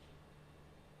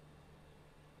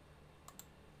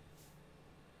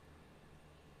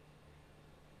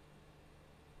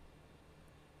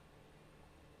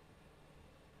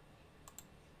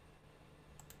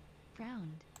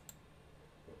 Frowned.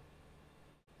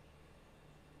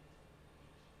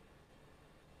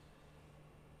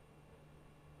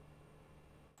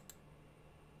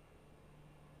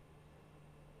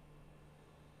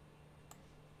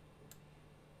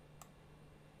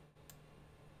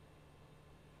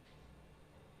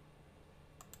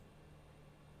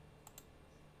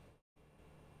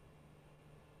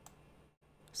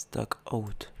 Stuck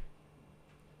out.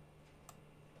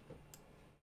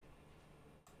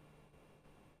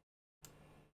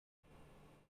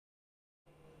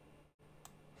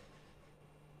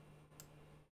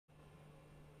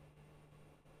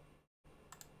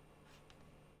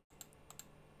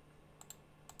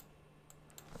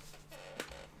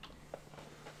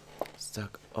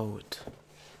 Stuck out.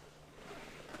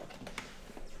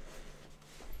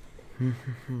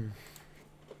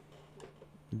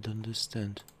 Don't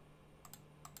understand.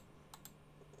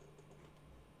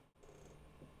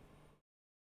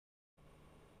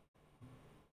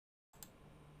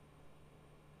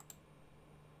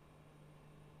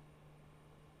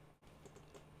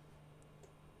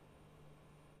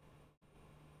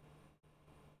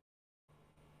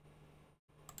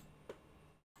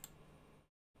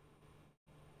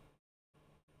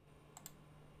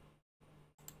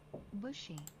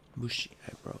 Bushy. Bushy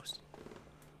eyebrows.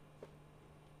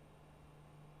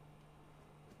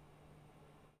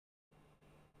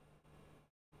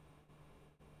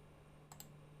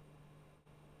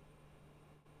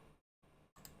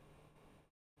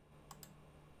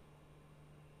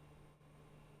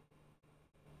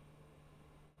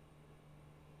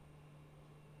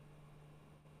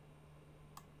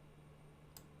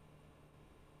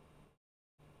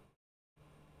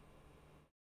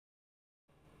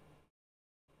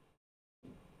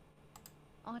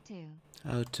 Auto.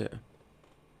 Auto.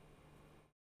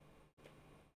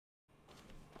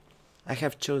 I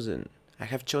have chosen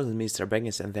Mr.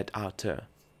 Baggins and that auto.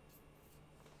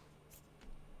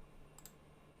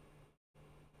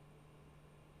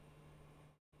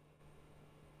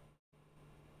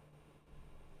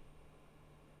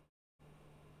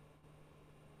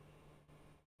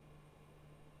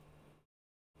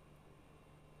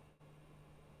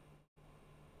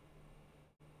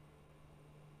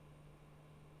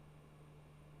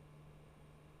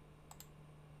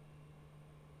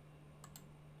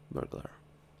 Burglar.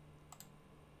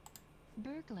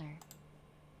 Burglar.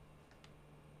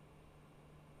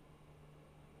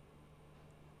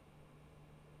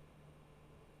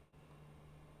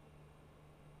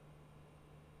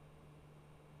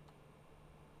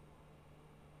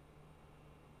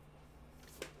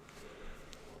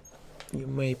 You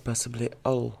may possibly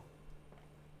all.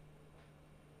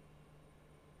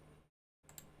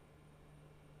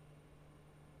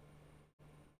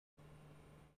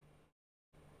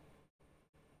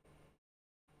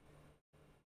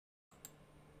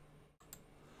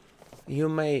 You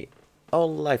may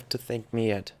all live to thank me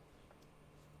yet.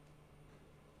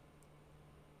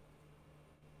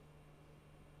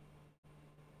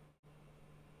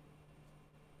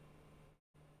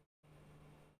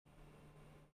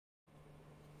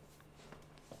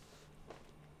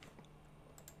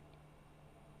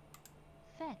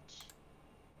 Fetch.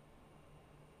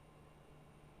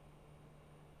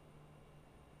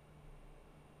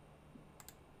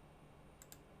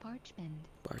 Parchment.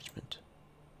 Parchment.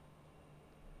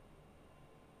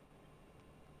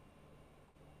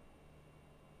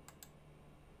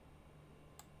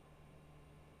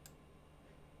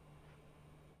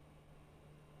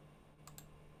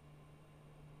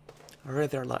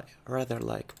 Rather like. Rather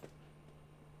like.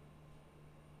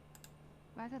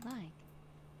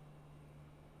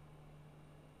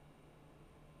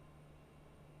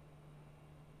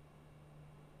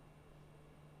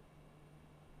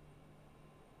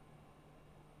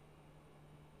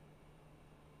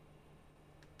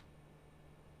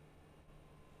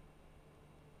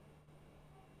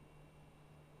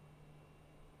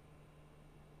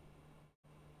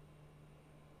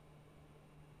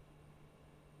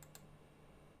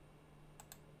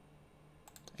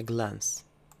 A glance.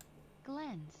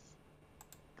 Glance.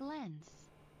 Glance.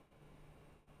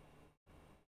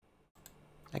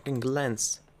 I can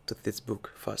glance to this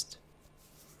book first.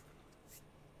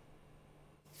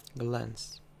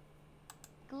 Glance.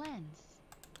 Glance.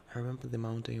 I remember the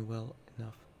mountain well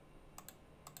enough.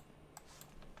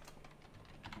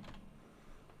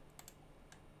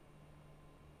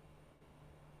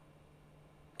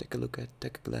 Take a look at,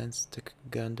 take a glance, take a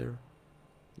gander.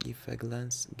 Give a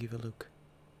glance, give a look.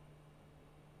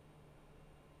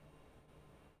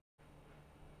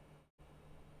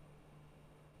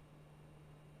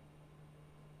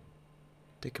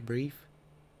 Take a brief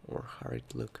or hurried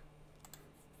look.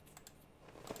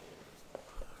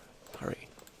 Hurry.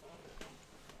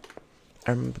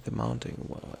 I remember the mountain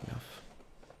well enough.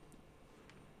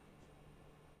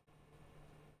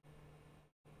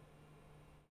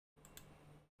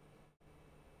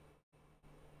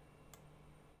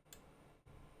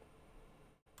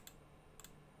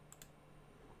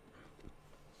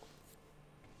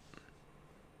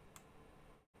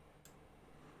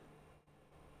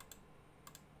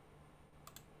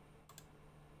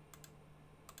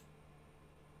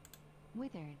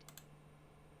 Withered.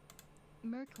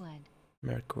 Mirkwood.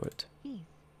 Mirkwood. Heath.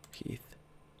 Heath.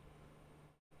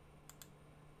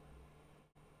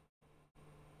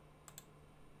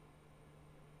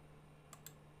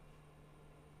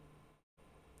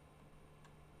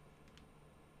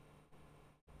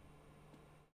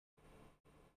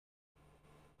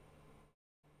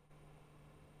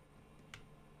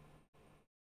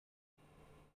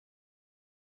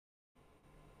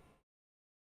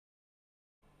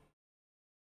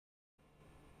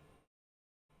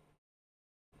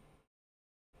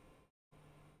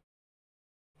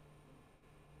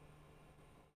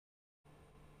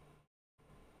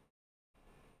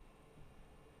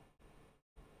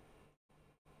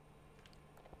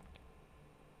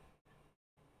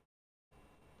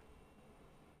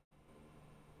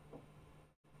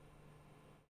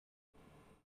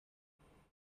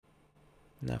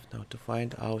 Enough now to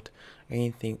find out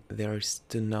anything there is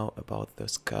to know about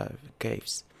those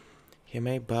caves. He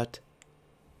may, but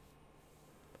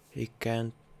he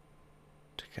can't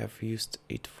have used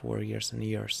it for years and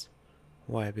years.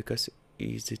 Why? Because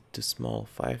is it too small?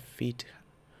 5 feet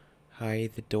high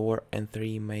the door and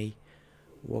 3 may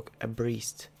walk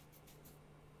abreast.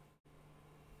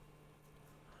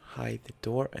 High the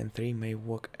door and 3 may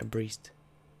walk abreast.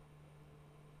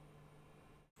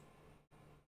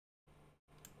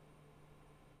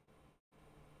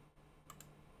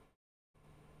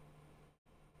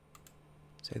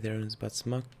 Said the runes, but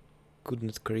smoke could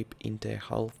not creep into a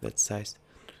hole that size.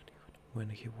 When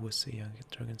he was a young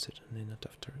dragon, certainly not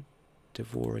after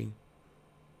devouring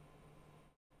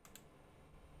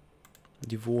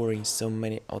so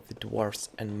many of the dwarfs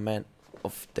and men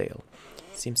of Dale.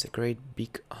 Seems a great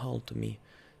big hole to me,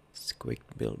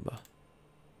 squeaked Bilbo.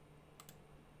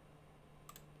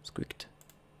 Squeaked.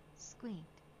 Squeaked.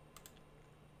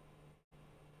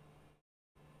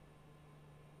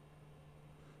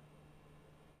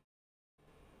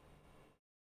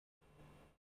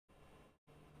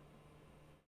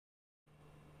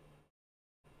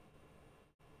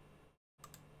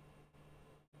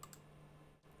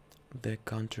 The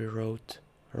country road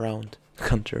round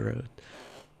country road.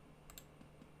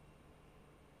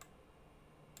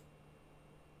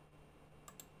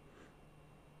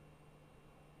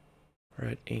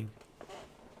 Red ink.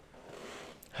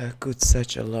 How could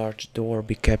such a large door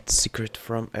be kept secret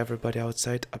from everybody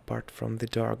outside apart from the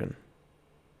dragon?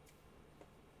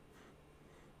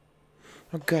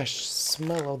 Oh gosh,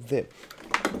 smell of the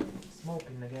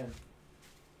smoking again.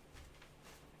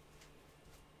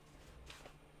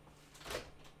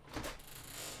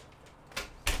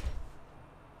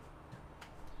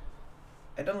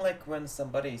 I don't like when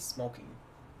somebody is smoking.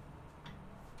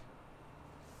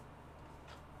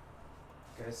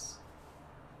 Because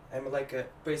I'm like a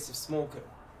passive smoker.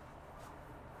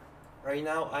 Right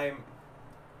now I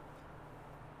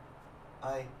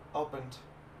opened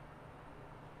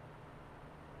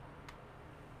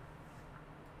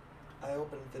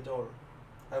the door.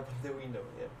 I opened the window,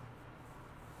 yeah.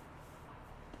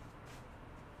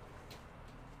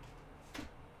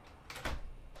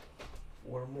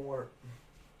 For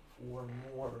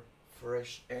more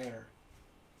fresh air.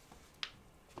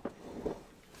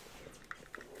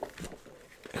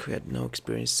 Who had no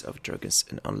experience of dragons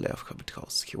and only of Hobbit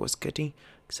halls. He was getting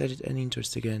excited and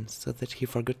interested again, so that he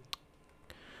forgot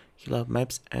he loved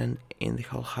maps, and in the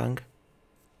hall hung.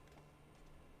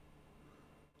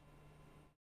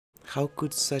 How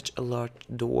could such a large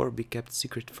door be kept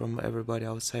secret from everybody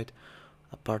outside,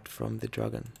 apart from the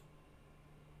dragon?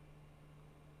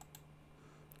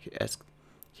 He asked.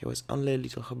 He was only a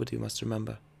little hobbit, you must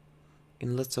remember.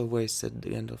 In lots of ways, said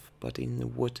Gandalf, but in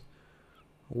what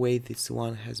way this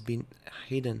one has been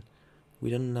hidden,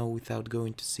 we don't know without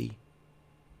going to see.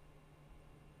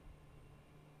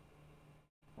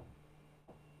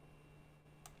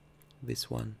 This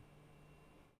one.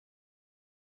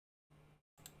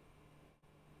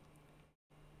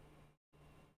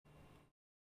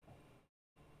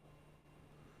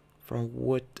 From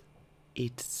what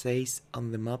it says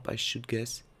on the map, I should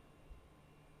guess.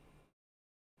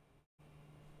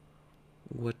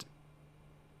 What?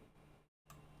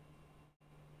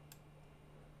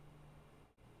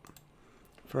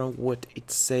 From what it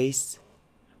says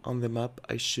on the map,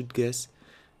 I should guess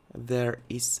there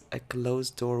is a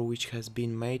closed door which has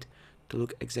been made to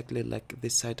look exactly like the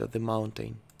side of the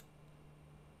mountain.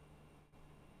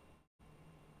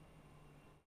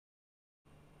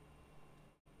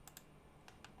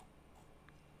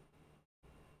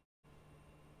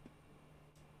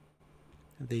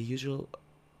 The usual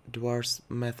dwarf's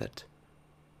method,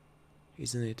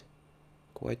 isn't it?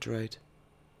 Quite right.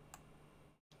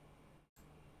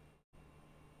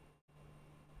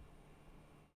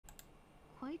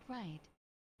 Quite right.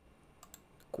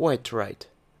 Quite right.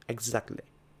 Exactly.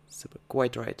 Super.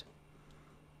 Quite right.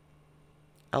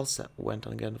 Elsa went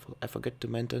on Gandalf. I forgot to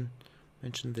mention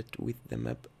that with the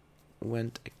map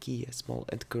went a key, a small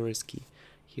and curious key.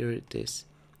 Here it is,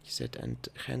 he said, and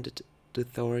handed to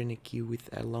Thorin a key with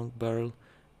a long barrel,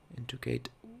 indicate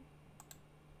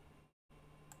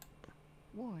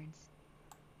Wards.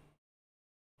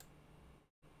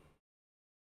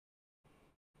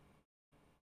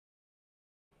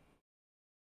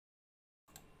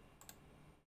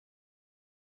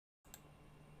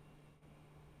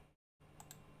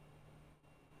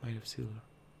 made of silver.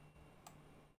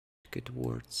 Get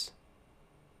words.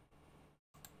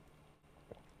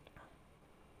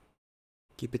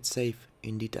 Keep it safe,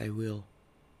 indeed I will.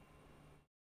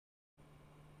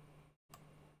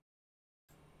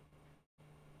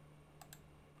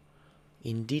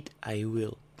 Indeed I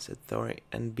will, said Thorin,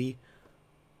 and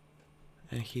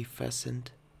he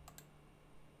fastened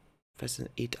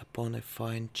it upon a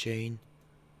fine chain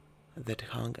that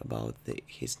hung about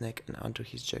his neck and under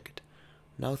his jacket.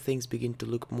 Now things begin to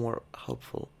look more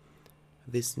hopeful.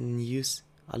 This news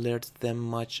alerts them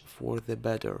much for the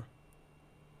better.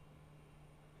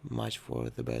 Much for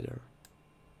the better.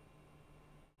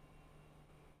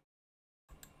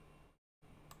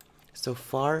 So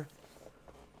far,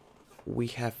 we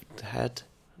have had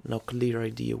no clear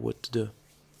idea what to do.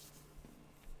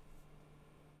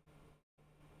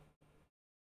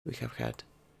 We have had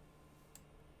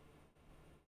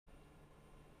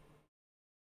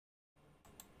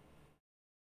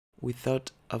we thought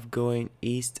of going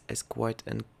east as quiet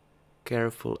and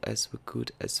careful as we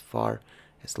could as far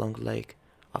as Long Lake.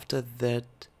 After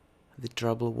that, the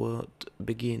trouble would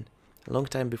begin. A long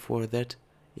time before that,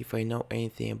 if I know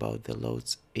anything about the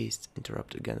Lord's East,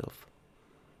 interrupted Gandalf.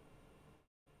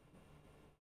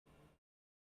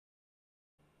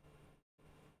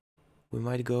 We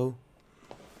might go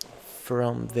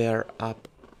from there up.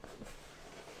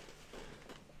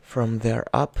 From there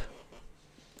up.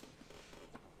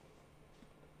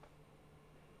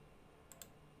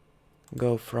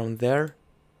 go from there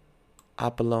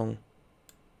up along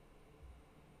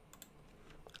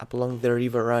the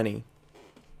river running.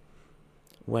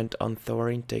 Went on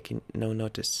Thorin, taking no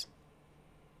notice.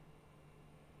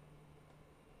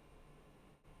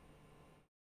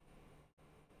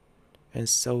 And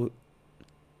so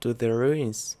to the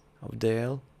ruins of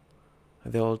Dale,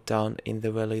 the old town in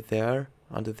the valley there,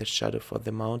 under the shadow of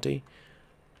the mountain.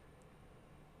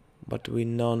 But we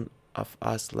none of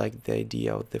us liked the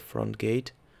idea of the front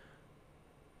gate.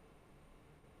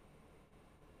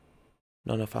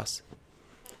 None of us.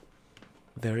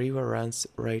 The river runs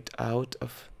right out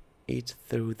of it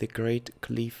through the great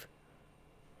cliff.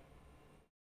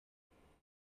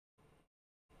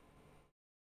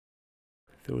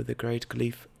 Through the great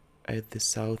cliff at the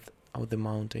south of the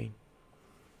mountain.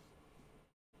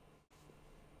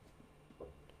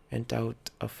 And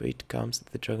out of it comes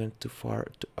the dragon too far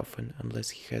too often, unless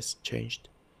he has changed.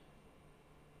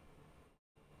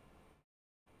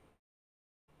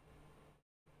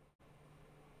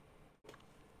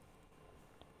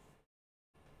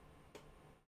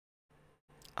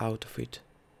 Out of it.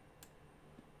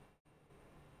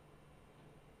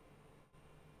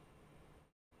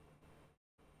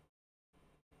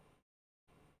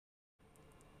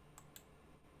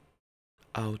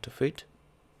 Out of it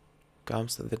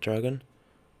comes the dragon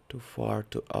too far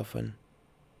too often.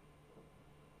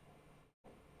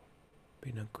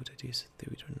 Be no good ideas, they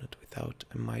were not without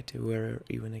a mighty warrior,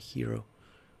 even a hero.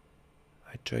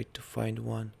 I tried to find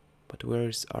one, but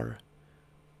warriors are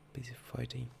busy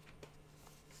fighting.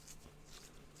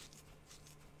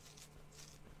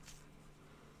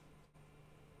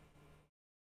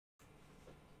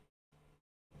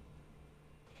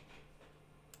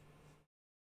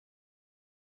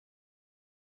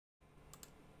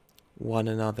 One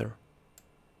another.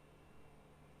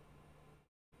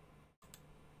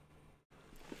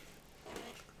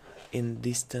 In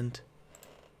distant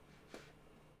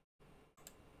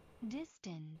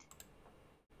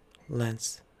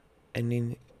lands, and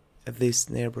in this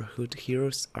neighborhood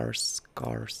heroes are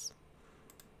scarce,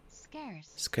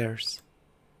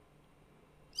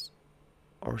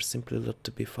 or simply not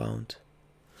to be found.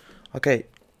 Okay,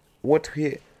 what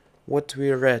we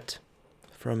read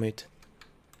from it.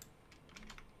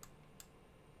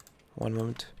 One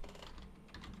moment.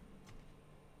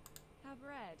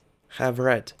 Have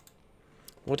read.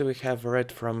 What do we have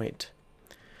read from it?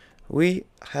 We've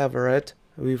read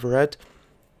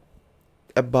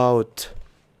about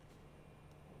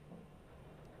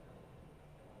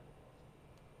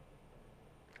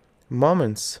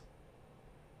moments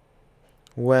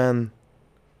when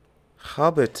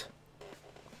Hobbit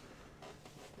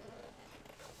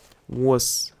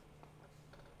was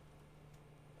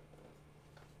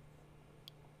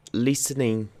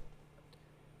listening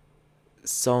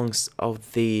songs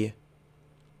of the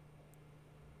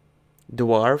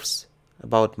dwarves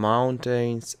about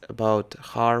mountains, about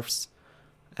harps,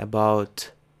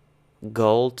 about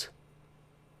gold,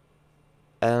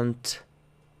 and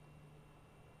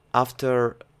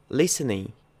after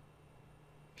listening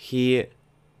he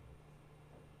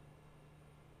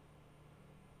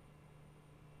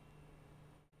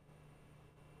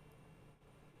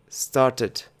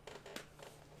started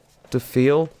to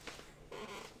feel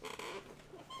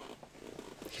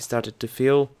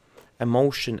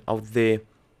emotion of the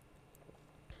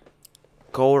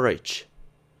courage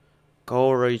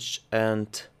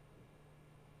and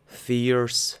fear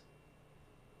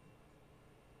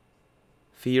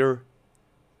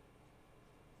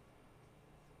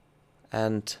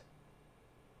and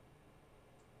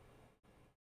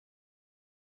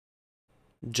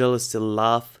jealousy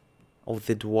love of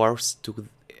the dwarfs to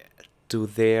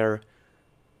their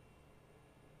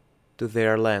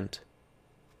land.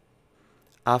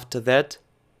 After that,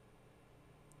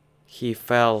 he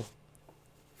fell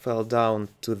down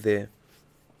to the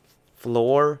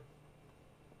floor,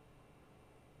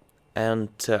 and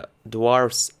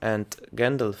dwarves and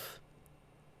Gandalf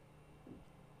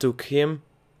took him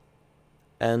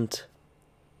and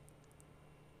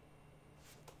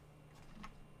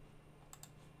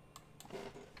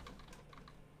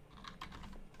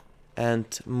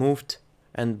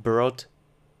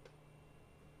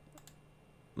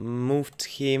moved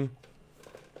him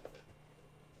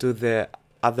to the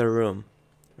other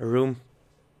room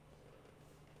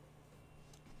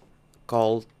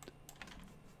called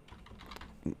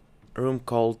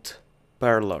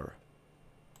parlor.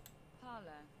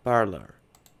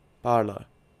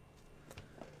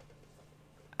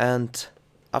 And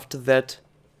after that,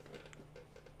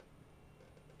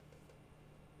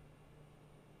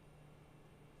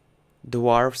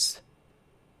 dwarves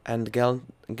and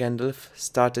Gandalf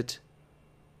started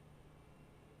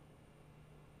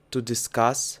to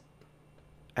discuss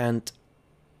and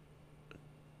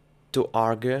to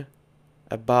argue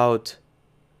about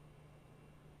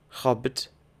Hobbit,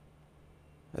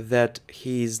 that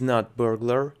he is not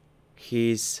burglar,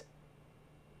 he is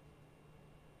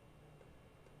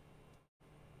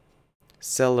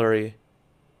celery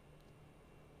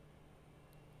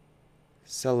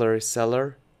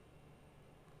seller,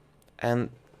 and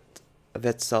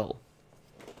that's all.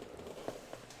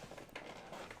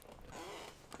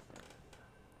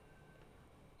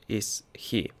 Is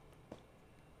he.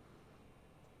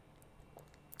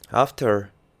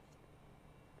 After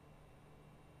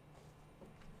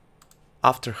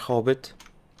Hobbit,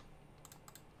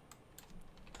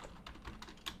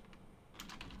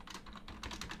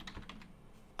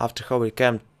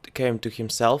 came to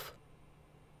himself,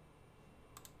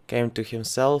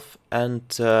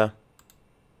 and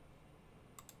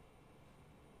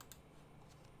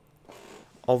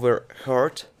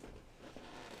overheard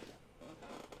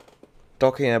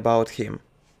talking about him.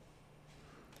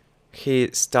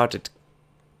 He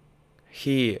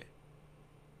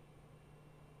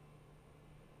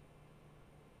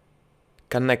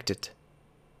connected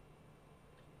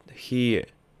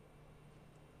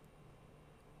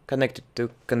to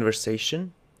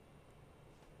conversation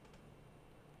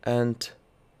and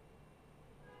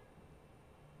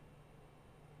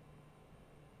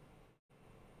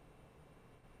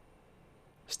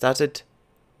started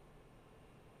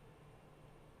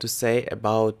to say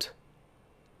about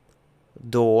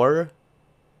door,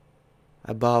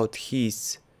 about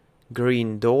his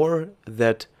green door,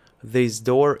 that this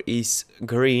door is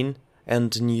green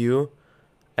and new,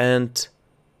 and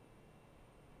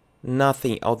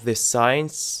nothing of the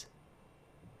signs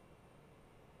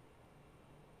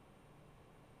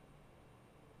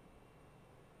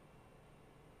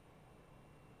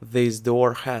this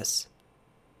door has.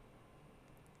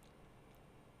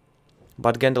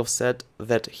 But Gandalf said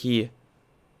that he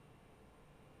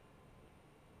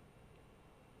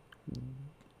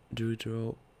drew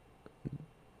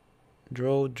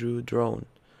drone.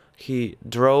 He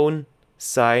drawn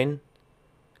sign,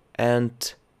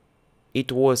 and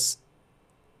it was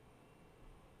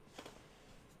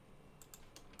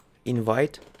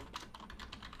invite,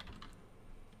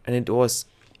 and it was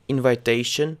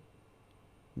invitation,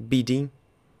 bidding,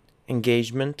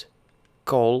 engagement,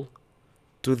 call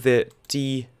to the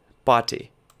tea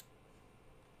party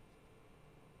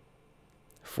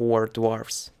for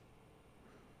dwarves.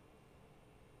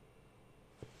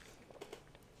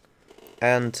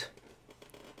 And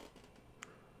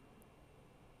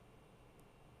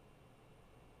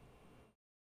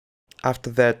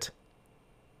after that,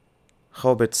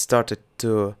 Hobbit started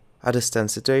to understand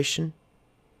the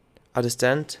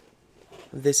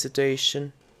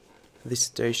situation,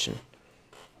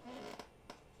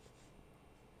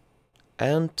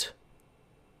 and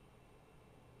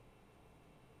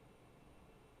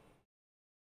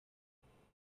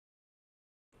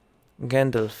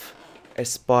Gandalf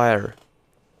aspire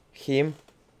him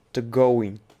to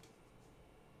going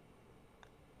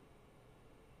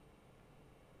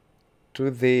to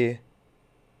the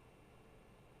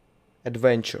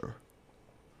adventure.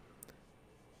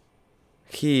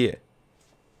 He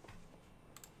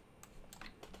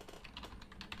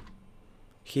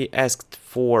asked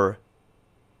for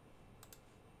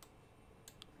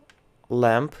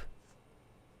lamp,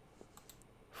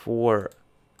 for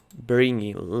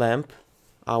bringing lamp,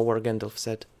 our Gandalf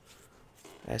said,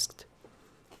 asked,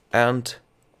 and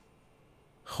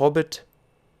Hobbit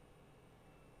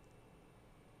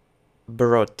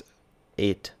brought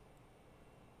it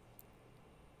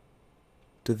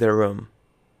to the room.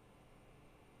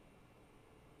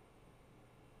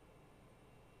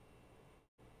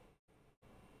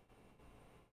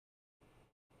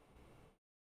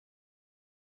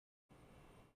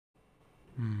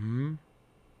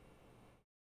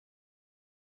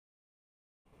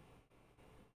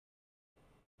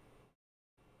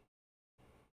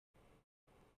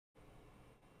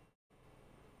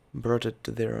 Brought it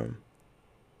to the room.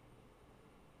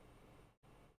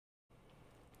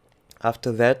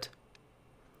 After that,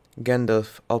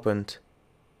 Gandalf opened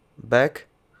back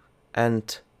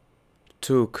and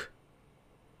took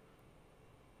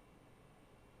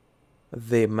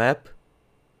the map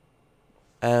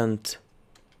and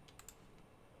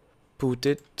put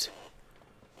it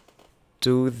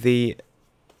to the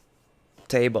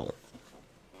table.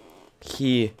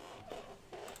 He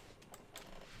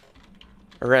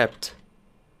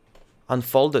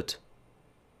unfolded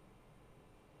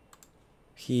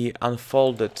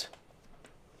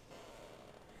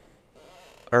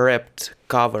wrapped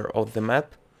cover of the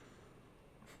map,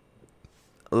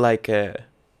 like a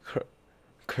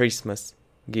Christmas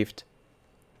gift,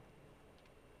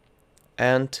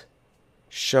 and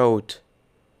showed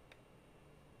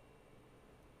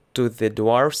to the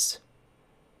dwarves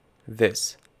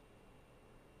this.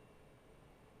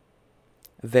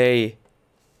 They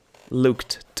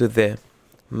looked to the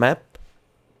map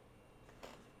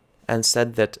and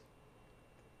said that,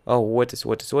 oh, what is?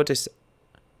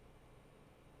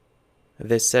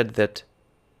 They said that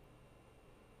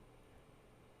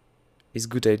it's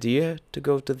good idea to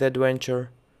go to the adventure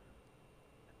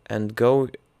and go,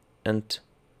 and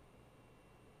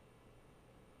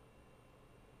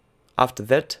after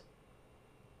that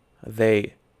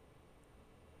they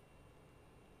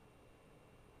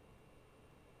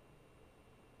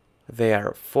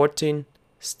are 14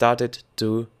 started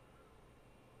to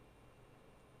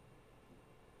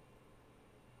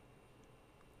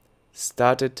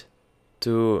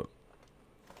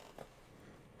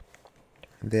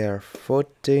their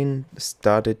 14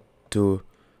 started to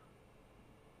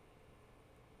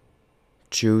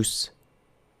choose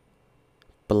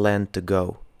plan to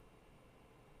go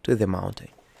to the mountain.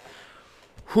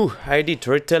 Whew, I did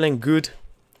retelling good.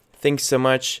 Thanks so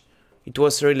much. It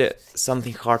was really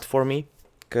something hard for me,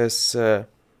 because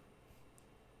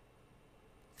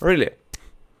really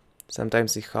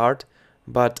sometimes it's hard,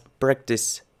 but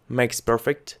practice makes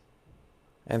perfect.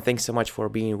 And thanks so much for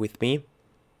being with me.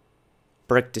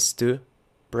 Practice too.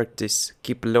 Practice,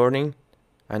 keep learning,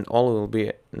 and all will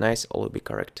be nice, all will be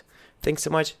correct. Thanks so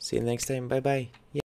much. See you next time. Bye bye. Yeah.